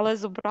коміксів, але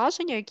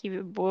зображення, які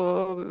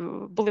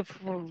були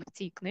в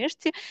цій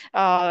книжці,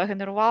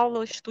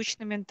 генерували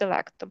штучним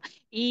інтелектом.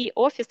 І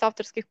Офіс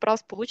авторських прав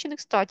Сполучених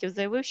Штатів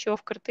заявив, що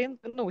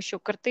що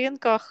в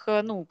картинках,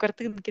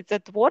 картинки – це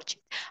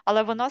творчість,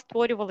 але вона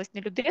створювалась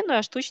не людиною,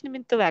 а штучним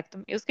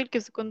інтелектом. І оскільки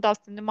в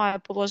законодавстві немає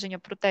положення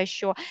про те,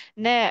 що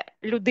не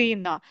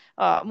людина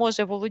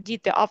може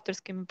володіти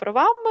авторськими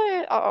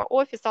правами,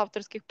 Офіс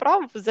авторських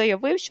прав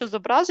заявив, що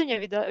зображення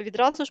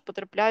відразу ж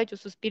потрапляють у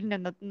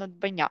суспільне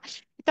надбання.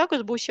 І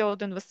також був ще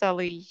один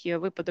веселий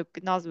випадок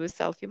під назвою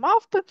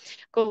 «Селфі-мавпи»,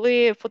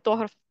 коли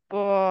фотограф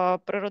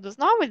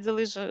природознавець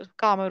залишив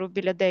камеру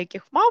біля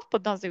деяких мавп,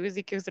 одна з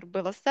яких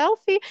зробила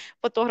селфі.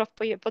 Фотограф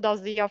подав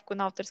заявку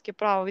на авторське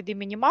право від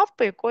імені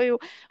мавпи, якою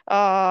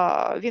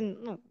він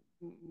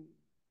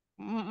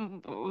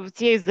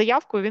цією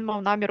заявкою він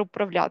мав намір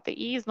управляти.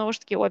 І знову ж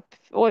таки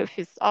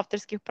Офіс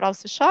авторських прав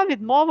США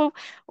відмовив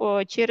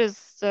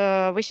через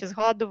вище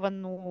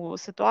згадувану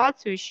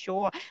ситуацію,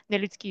 що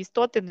нелюдські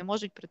істоти не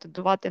можуть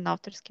претендувати на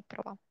авторські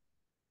права.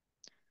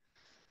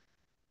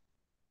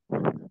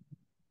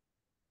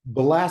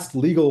 The last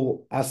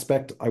legal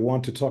aspect I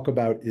want to talk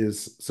about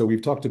is, so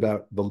we've talked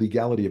about the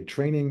legality of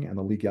training and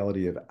the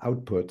legality of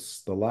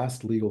outputs. The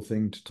last legal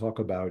thing to talk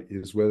about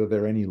is whether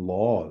there are any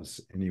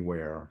laws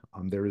anywhere.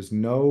 There is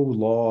no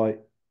law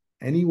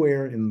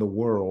anywhere in the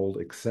world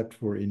except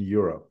for in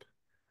Europe.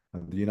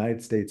 The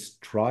United States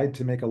tried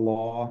to make a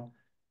law,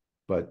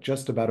 but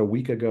just about a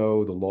week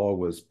ago, the law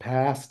was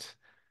passed,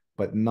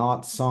 but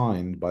not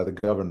signed by the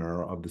governor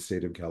of the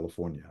state of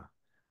California.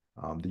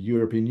 The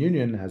European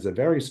Union has a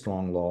very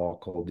strong law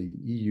called the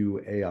EU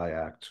AI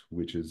Act,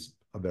 which is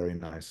a very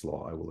nice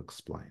law. I will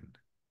explain.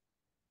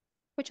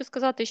 Хочу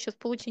сказати, що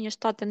Сполучені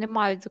Штати не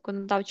мають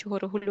законодавчого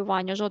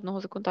регулювання, жодного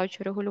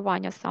законодавчого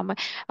регулювання саме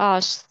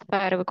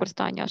сфери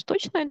використання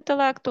штучного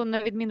інтелекту,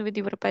 на відміну від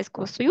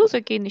Європейського Союзу,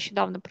 який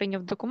нещодавно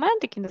прийняв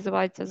документ, який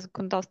називається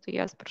 «Законодавство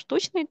ЄС про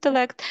штучний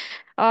інтелект»,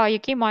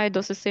 який має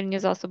досить сильні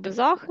засоби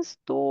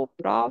захисту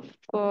прав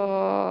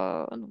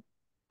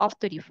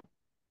авторів.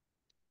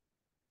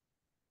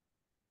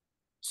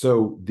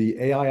 So the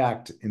AI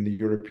Act in the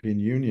European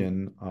Union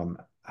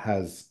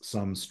has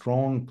some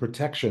strong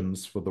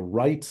protections for the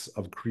rights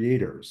of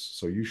creators.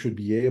 So you should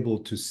be able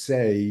to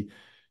say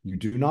you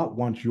do not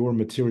want your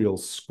material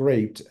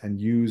scraped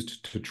and used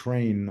to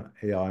train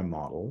AI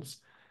models.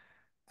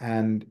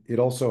 And it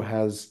also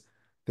has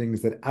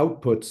things that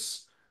outputs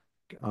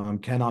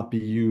cannot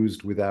be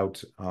used without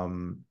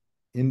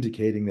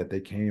indicating that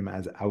they came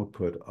as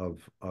output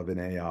of an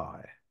AI.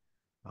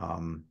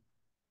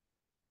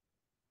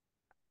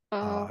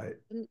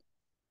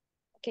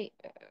 Okay,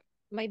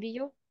 maybe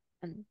you?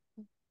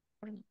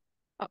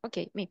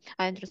 Окей,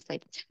 I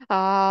understand.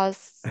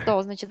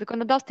 Значить,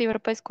 законодавство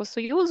Європейського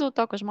Союзу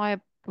також має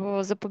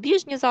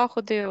запобіжні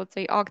заходи.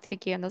 Оцей акт,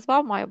 який я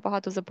назвав, має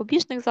багато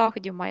запобіжних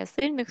заходів, має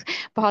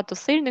багато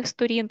сильних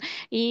сторін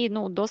і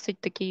досить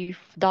такий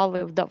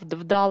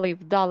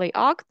вдалий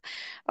акт,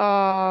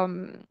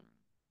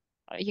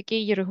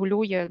 який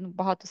регулює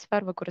багато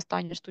сфер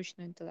використання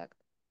штучного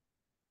інтелекту.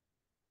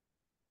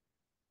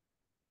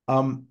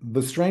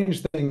 The strange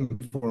thing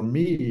for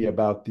me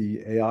about the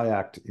AI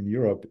Act in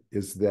Europe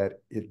is that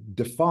it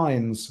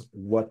defines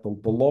what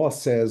the law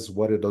says,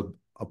 what it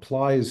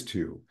applies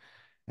to,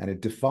 and it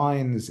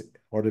defines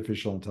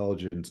artificial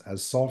intelligence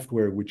as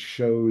software which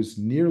shows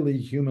nearly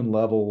human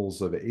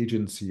levels of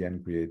agency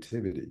and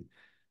creativity.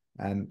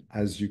 And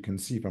as you can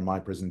see from my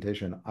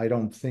presentation, I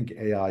don't think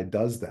AI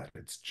does that.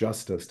 It's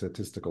just a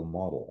statistical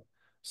model.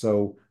 So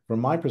from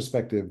my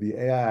perspective, the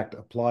AI Act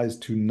applies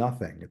to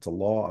nothing. It's a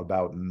law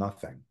about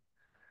nothing.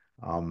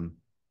 But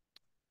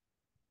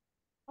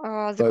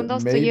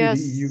Законодавство maybe the ЄС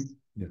EU...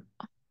 Yeah.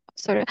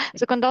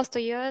 Законодавство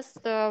ЄС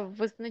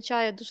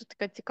визначає дуже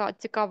така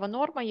цікава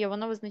норма є,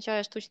 воно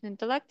визначає штучний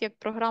інтелект як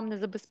програмне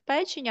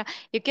забезпечення,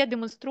 яке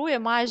демонструє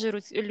майже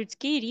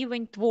людський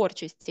рівень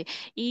творчості.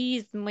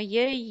 І з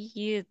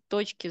моєї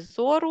точки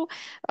зору,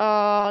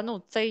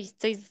 ну, цей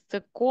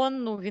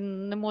закон, ну,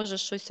 він не може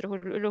щось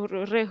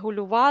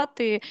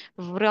регулювати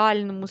в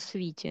реальному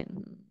світі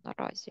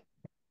наразі.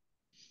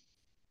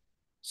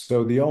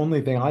 So the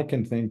only thing I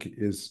can think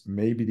is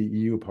maybe the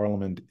EU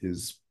Parliament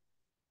is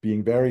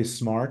being very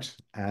smart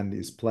and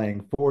is playing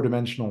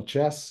four-dimensional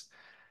chess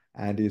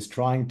and is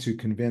trying to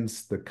convince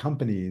the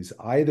companies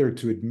either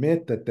to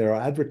admit that their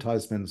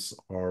advertisements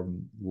are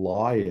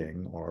lying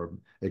or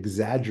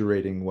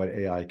exaggerating what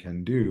AI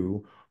can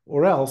do,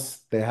 or else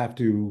they have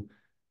to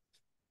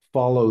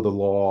follow the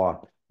law,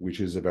 which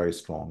is a very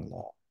strong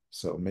law.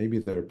 So maybe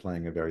they're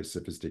playing a very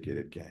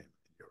sophisticated game.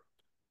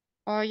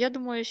 Я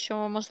думаю,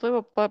 що,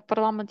 можливо,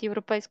 парламент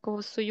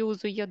Європейського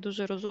Союзу є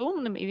дуже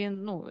розумним, і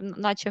він, ну,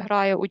 наче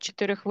грає у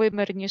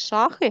чотирихвимірні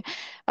шахи,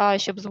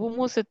 щоб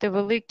змусити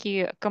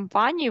великі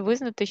компанії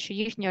визнати, що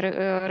їхня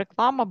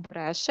реклама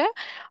бреше,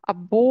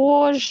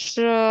 або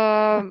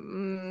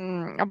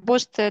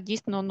ж це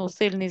дійсно, ну,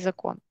 сильний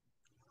закон.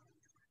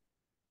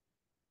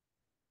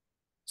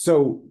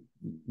 So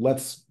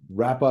let's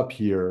wrap up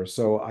here.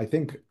 So I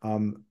think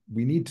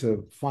we need to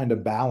find a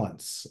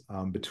balance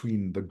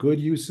between the good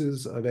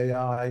uses of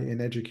AI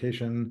in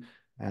education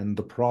and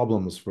the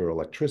problems for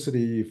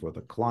electricity, for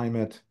the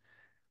climate.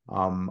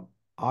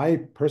 I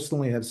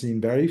personally have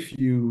seen very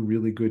few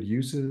really good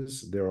uses.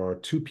 There are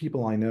two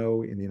people I know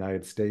in the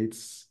United States.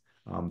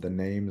 The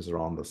names are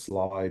on the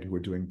slide, who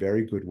are doing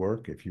very good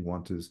work if you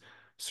want to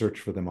search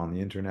for them on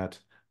the internet.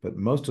 But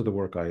most of the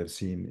work I have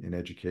seen in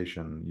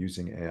education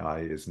using AI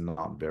is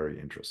not very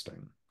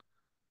interesting.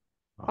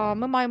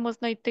 Ми маємо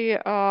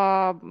знайти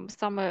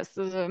саме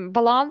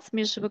баланс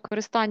між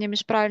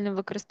правильним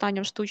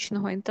використанням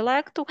штучного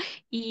інтелекту,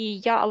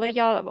 але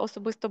я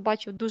особисто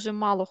бачу дуже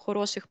мало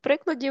хороших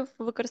прикладів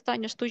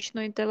використання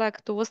штучного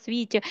інтелекту в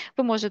освіті.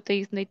 Ви можете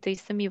їх знайти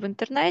самі в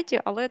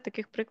інтернеті, але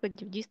таких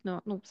прикладів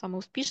дійсно, ну, саме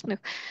успішних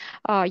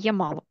є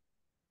мало.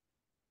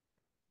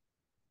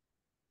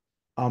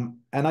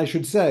 And I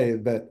should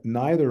say that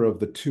neither of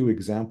the two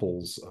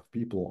examples of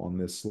people on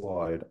this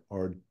slide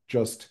are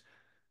just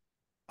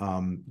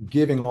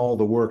giving all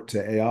the work to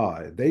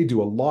AI. They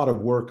do a lot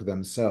of work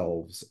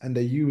themselves, and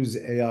they use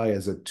AI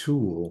as a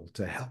tool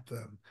to help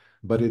them.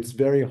 But it's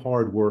very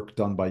hard work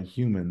done by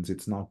humans.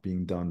 It's not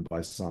being done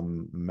by some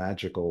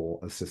magical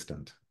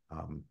assistant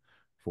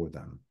for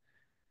them.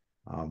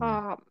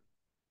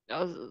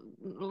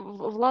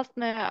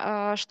 Власне,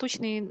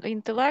 штучний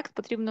інтелект,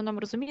 потрібно нам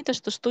розуміти,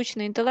 що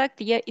штучний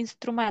інтелект є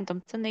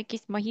інструментом. Це не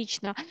якийсь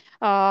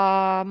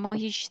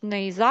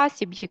магічний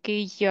засіб,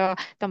 який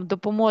там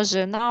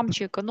допоможе нам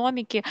чи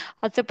економіці,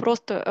 а це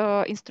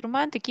просто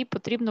інструмент, який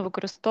потрібно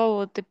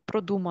використовувати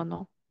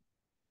продумано.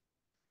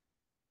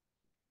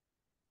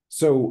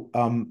 So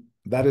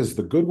that is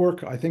the good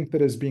work, I think,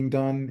 that is being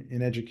done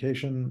in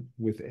education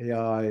with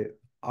AI.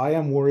 I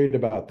am worried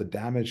about the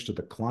damage to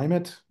the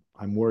climate.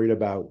 I'm worried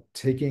about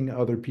taking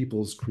other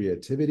people's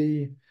creativity.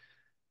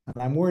 And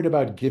I'm worried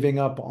about giving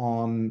up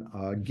on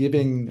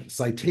giving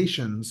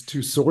citations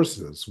to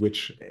sources, which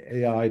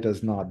AI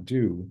does not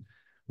do,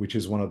 which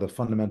is one of the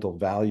fundamental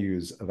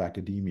values of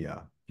academia,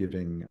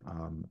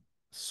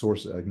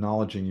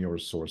 acknowledging your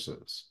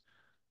sources.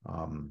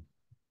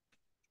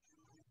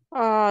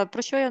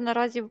 Про що я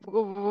наразі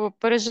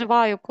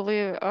переживаю,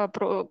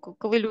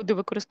 коли люди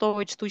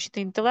використовують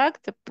штучний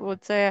інтелект,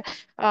 це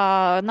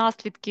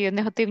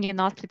негативні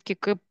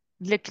наслідки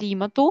для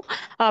клімату.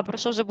 Про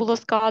що вже було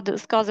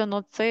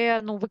сказано,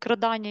 це, ну,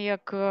 викрадання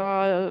як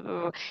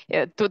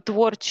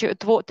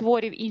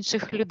творів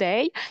інших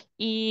людей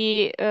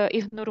і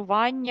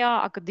ігнорування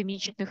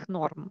академічних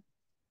норм.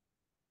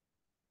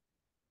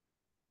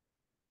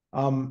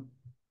 And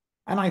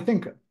I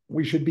think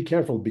we should be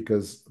careful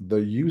because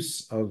the use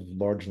of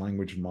large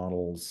language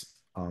models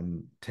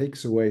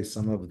takes away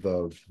some of the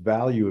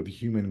value of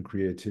human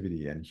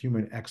creativity and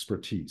human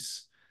expertise.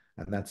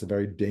 And that's a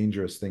very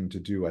dangerous thing to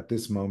do at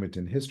this moment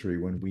in history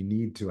when we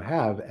need to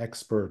have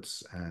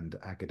experts and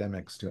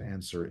academics to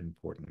answer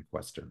important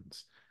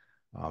questions.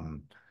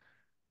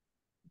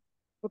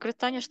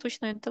 Використання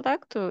штучного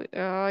інтелекту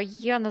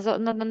є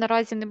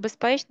наразі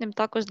небезпечним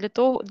також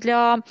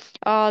для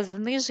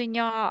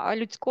зниження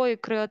людської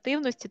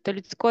креативності та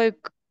людської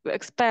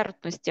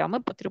експертності, а ми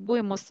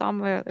потребуємо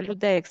саме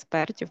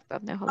людей-експертів в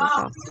певних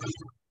галузях.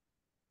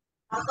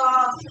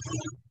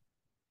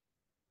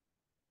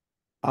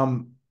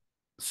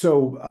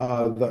 So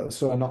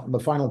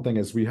the final thing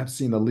is we have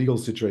seen the legal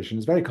situation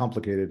is very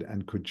complicated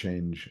and could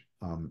change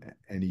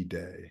any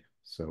day.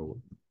 So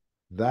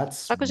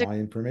that's my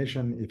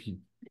information.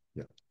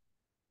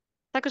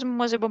 Також ми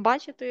можемо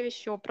бачити,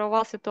 що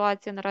правова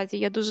ситуація наразі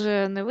є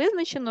дуже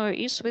невизначеною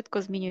і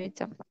швидко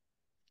змінюється.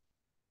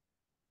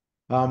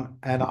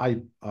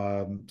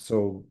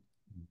 So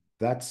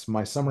that's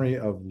my summary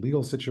of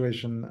legal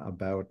situation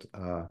about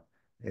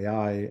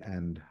AI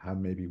and how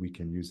maybe we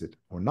can use it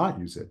or not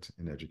use it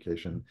in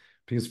education.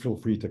 Please feel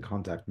free to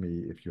contact me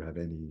if you have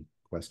any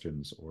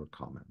questions or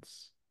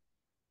comments.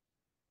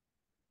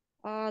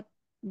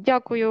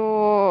 Дякую.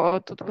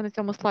 Тут ви на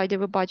цьому слайді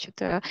ви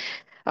бачите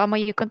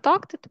мої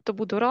контакти, тобто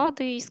буду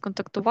радий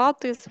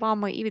сконтактувати з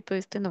вами і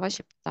відповісти на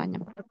ваші питання.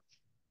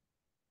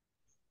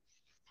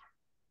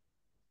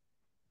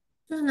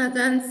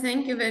 Jonathan,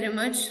 thank you very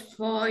much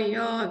for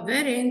your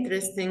very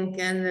interesting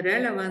and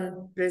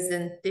relevant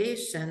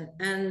presentation.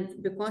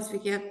 And because we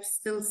have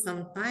still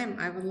some time,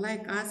 I would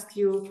like to ask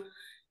you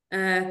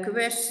a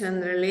question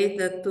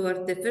related to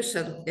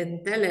artificial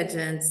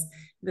intelligence,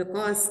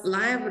 because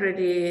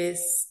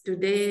libraries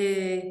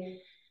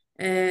today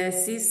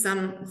see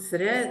some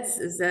threats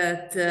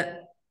that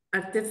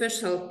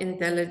artificial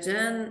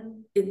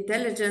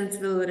intelligence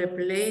will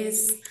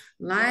replace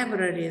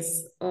libraries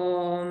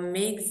or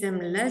make them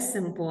less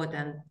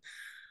important.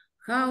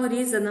 How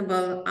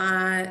reasonable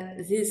are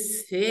these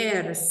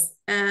fears,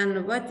 and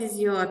what is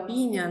your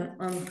opinion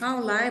on how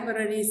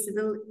libraries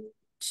will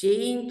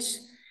change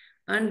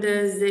under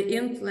the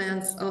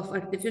influence of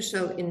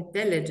artificial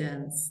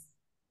intelligence?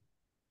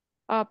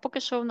 Поки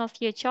що в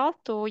нас є час,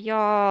 то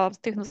я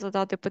встигну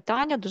задати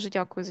питання. Дуже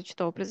дякую за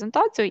чудову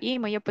презентацію. І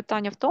моє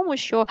питання в тому,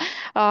 що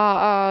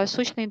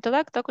штучний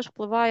інтелект також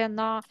впливає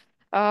на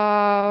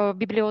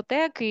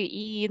бібліотеки,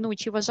 і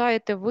чи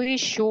вважаєте ви,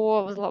 що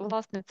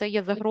власне це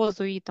є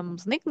загрозою і там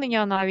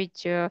зникнення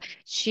навіть,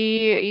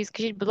 і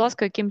скажіть, будь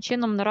ласка, яким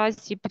чином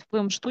наразі під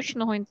впливом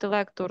штучного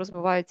інтелекту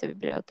розвиваються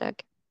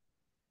бібліотеки?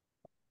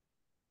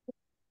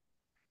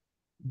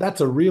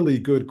 That's a really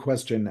good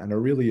question and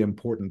a really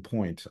important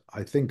point.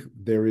 I think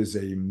there is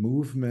a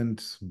movement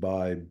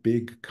by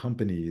big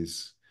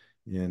companies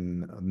in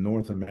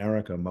North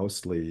America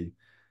mostly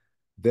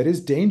that is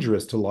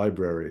dangerous to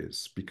libraries,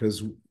 because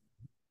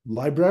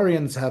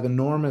librarians have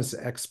enormous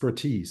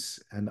expertise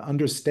and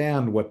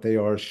understand what they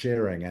are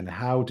sharing and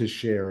how to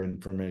share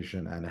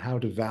information and how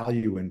to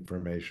value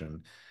information.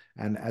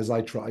 And as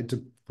I tried to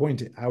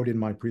point out in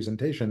my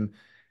presentation,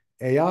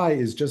 AI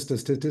is just a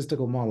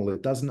statistical model.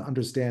 It doesn't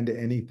understand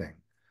anything.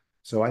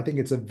 So I think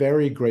it's a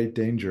very great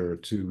danger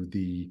to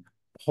the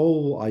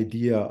whole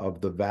idea of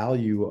the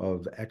value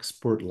of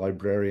expert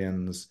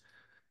librarians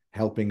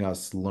helping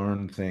us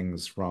learn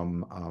things from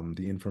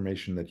the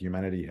information that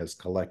humanity has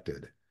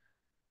collected.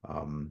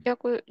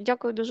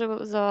 Дякую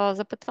дуже за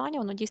запитання.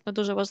 Воно дійсно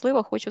дуже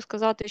важливо. Хочу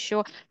сказати,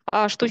 що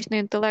штучний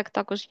інтелект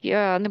також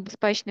є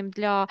небезпечним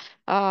для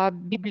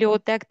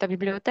бібліотек та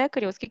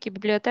бібліотекарів, оскільки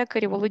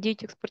бібліотекарі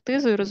володіють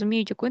експертизою,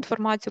 розуміють, яку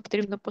інформацію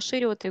потрібно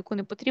поширювати, яку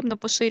не потрібно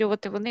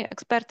поширювати. Вони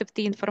експерти в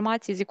тій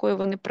інформації, з якою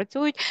вони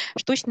працюють.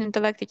 Штучний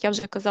інтелект, як я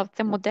вже казав,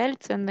 це модель,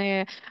 це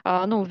не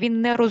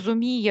він не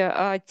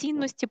розуміє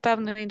цінності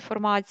певної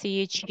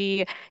інформації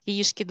чи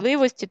її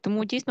шкідливості,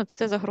 тому дійсно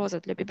це загроза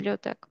для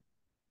бібліотек.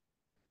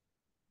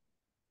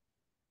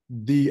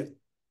 The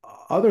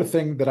other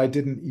thing that I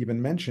didn't even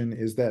mention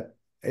is that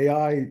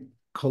AI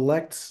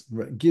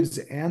gives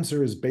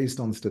answers based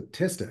on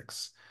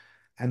statistics.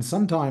 And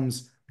sometimes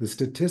the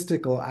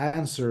statistical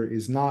answer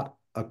is not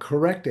a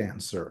correct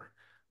answer.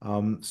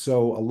 So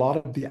a lot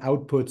of the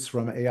outputs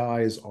from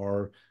AIs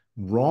are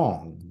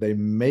wrong. They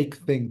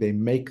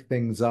make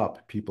things up,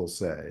 people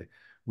say,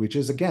 which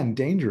is again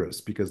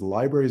dangerous, because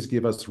libraries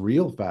give us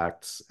real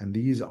facts and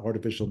these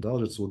artificial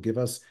intelligence will give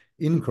us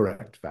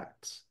incorrect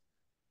facts.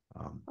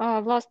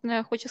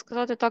 Власне, хочу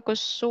сказати також,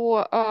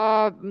 що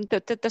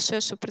те, що я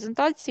в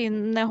презентації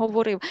не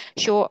говорив,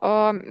 що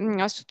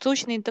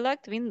штучний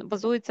інтелект, він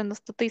базується на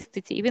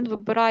статистиці, і він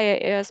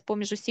вибирає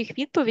з-поміж усіх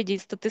відповідей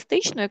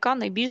статистичну, яка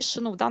найбільш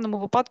в даному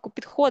випадку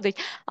підходить,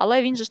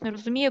 але він же ж не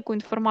розуміє, яку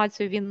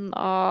інформацію він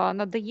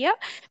надає,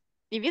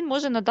 і він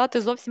може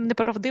надати зовсім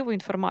неправдиву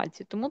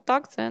інформацію, тому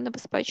так, це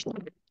небезпечно.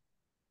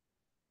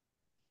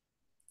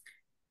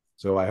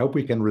 So I hope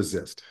we can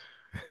resist.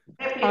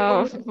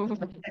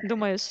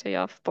 Думаю, що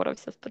я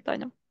впорався з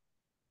питанням.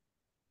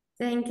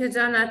 Thank you,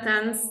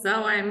 Jonathan. So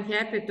I'm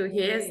happy to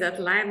hear that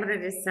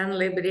libraries and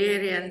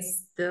librarians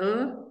still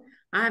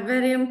are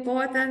very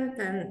important,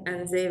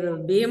 and they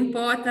will be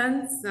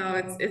important. So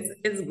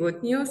it's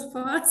good news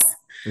for us.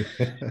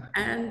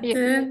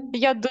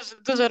 Я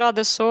дуже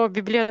рада, що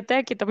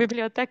бібліотеки та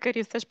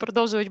бібліотекарі все ж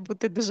продовжують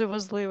бути дуже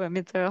важливими.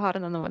 І це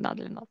гарна новина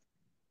для нас.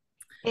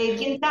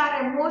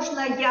 Гінтаре,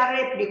 можна я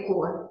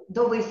репліку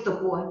до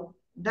виступу?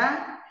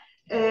 Да?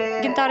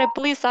 Гінтаре,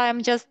 please, I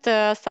am just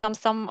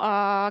some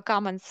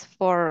comments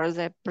for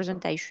the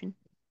presentation.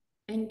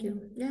 Thank you.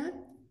 Yeah.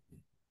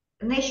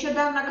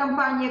 Нещодавна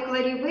компанія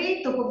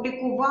Clarivate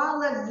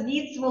опублікувала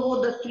звіт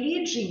свого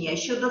дослідження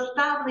щодо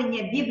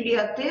ставлення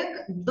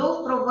бібліотек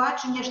до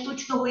впровадження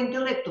штучного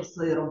інтелекту в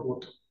свою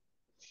роботу.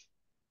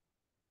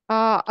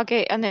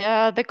 Okay, and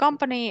the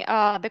company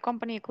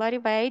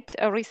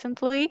Clarivate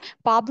recently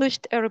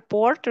published a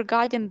report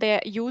regarding the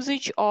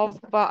usage of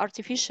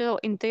artificial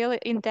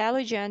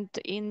intelligence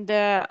in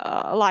the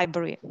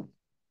library.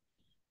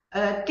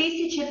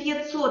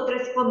 1500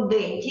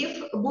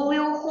 респондентів були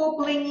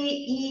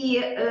охоплені,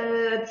 і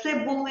це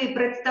були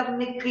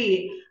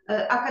представники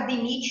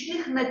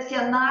академічних,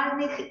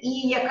 національних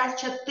і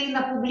якась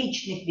частина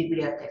публічних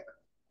бібліотек.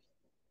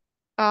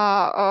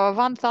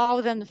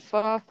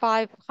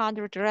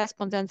 1,500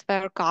 respondents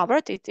were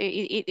covered.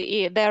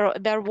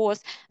 There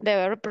was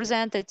the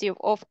representative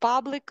of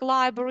public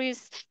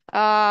libraries,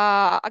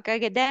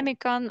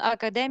 academic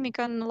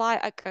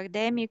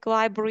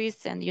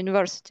libraries, and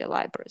university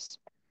libraries.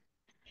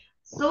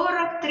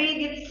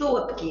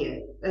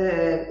 43%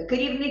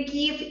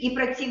 керівників і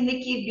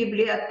працівників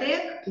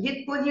бібліотек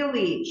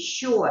відповіли,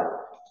 що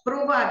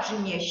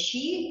впровадження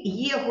ЩІ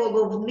є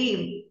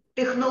головним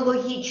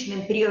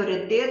технологічним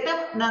пріоритетом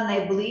на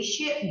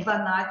найближчі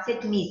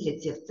 12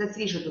 місяців. Це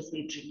свіже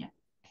дослідження.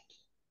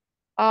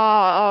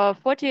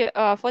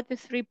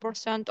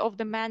 43% of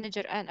the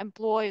manager and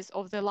employees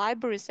of the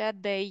library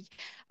said the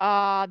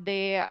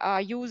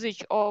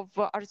usage of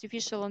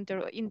artificial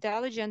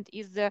intelligence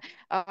is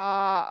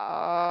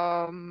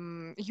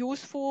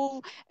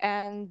useful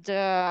and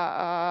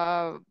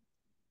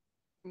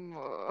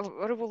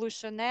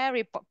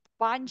revolutionary,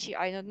 punchy,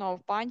 I don't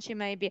know, punchy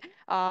maybe,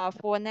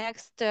 for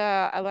next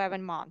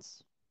 11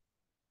 months.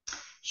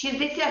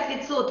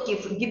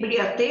 60%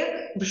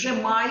 бібліотек вже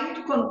мають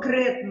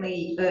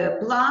конкретний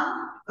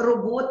план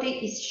роботи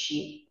із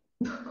ЩІ.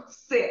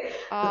 Все.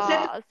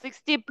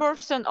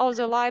 60% of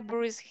the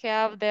libraries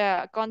have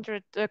the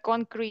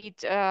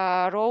concrete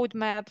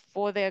roadmap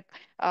for the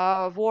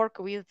work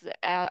with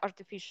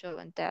artificial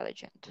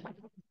intelligence.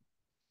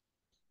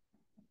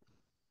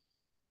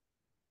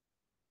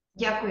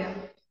 Дякую.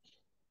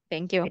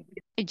 Thank you.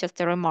 It's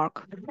just a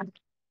remark.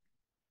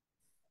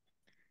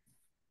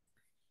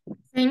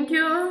 Thank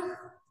you,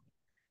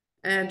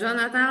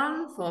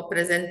 Jonathan, for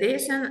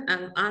presentation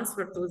and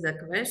answer to the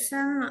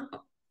question.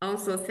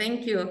 Also,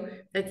 thank you,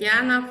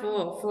 Tatiana,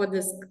 for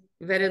this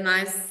very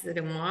nice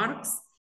remarks.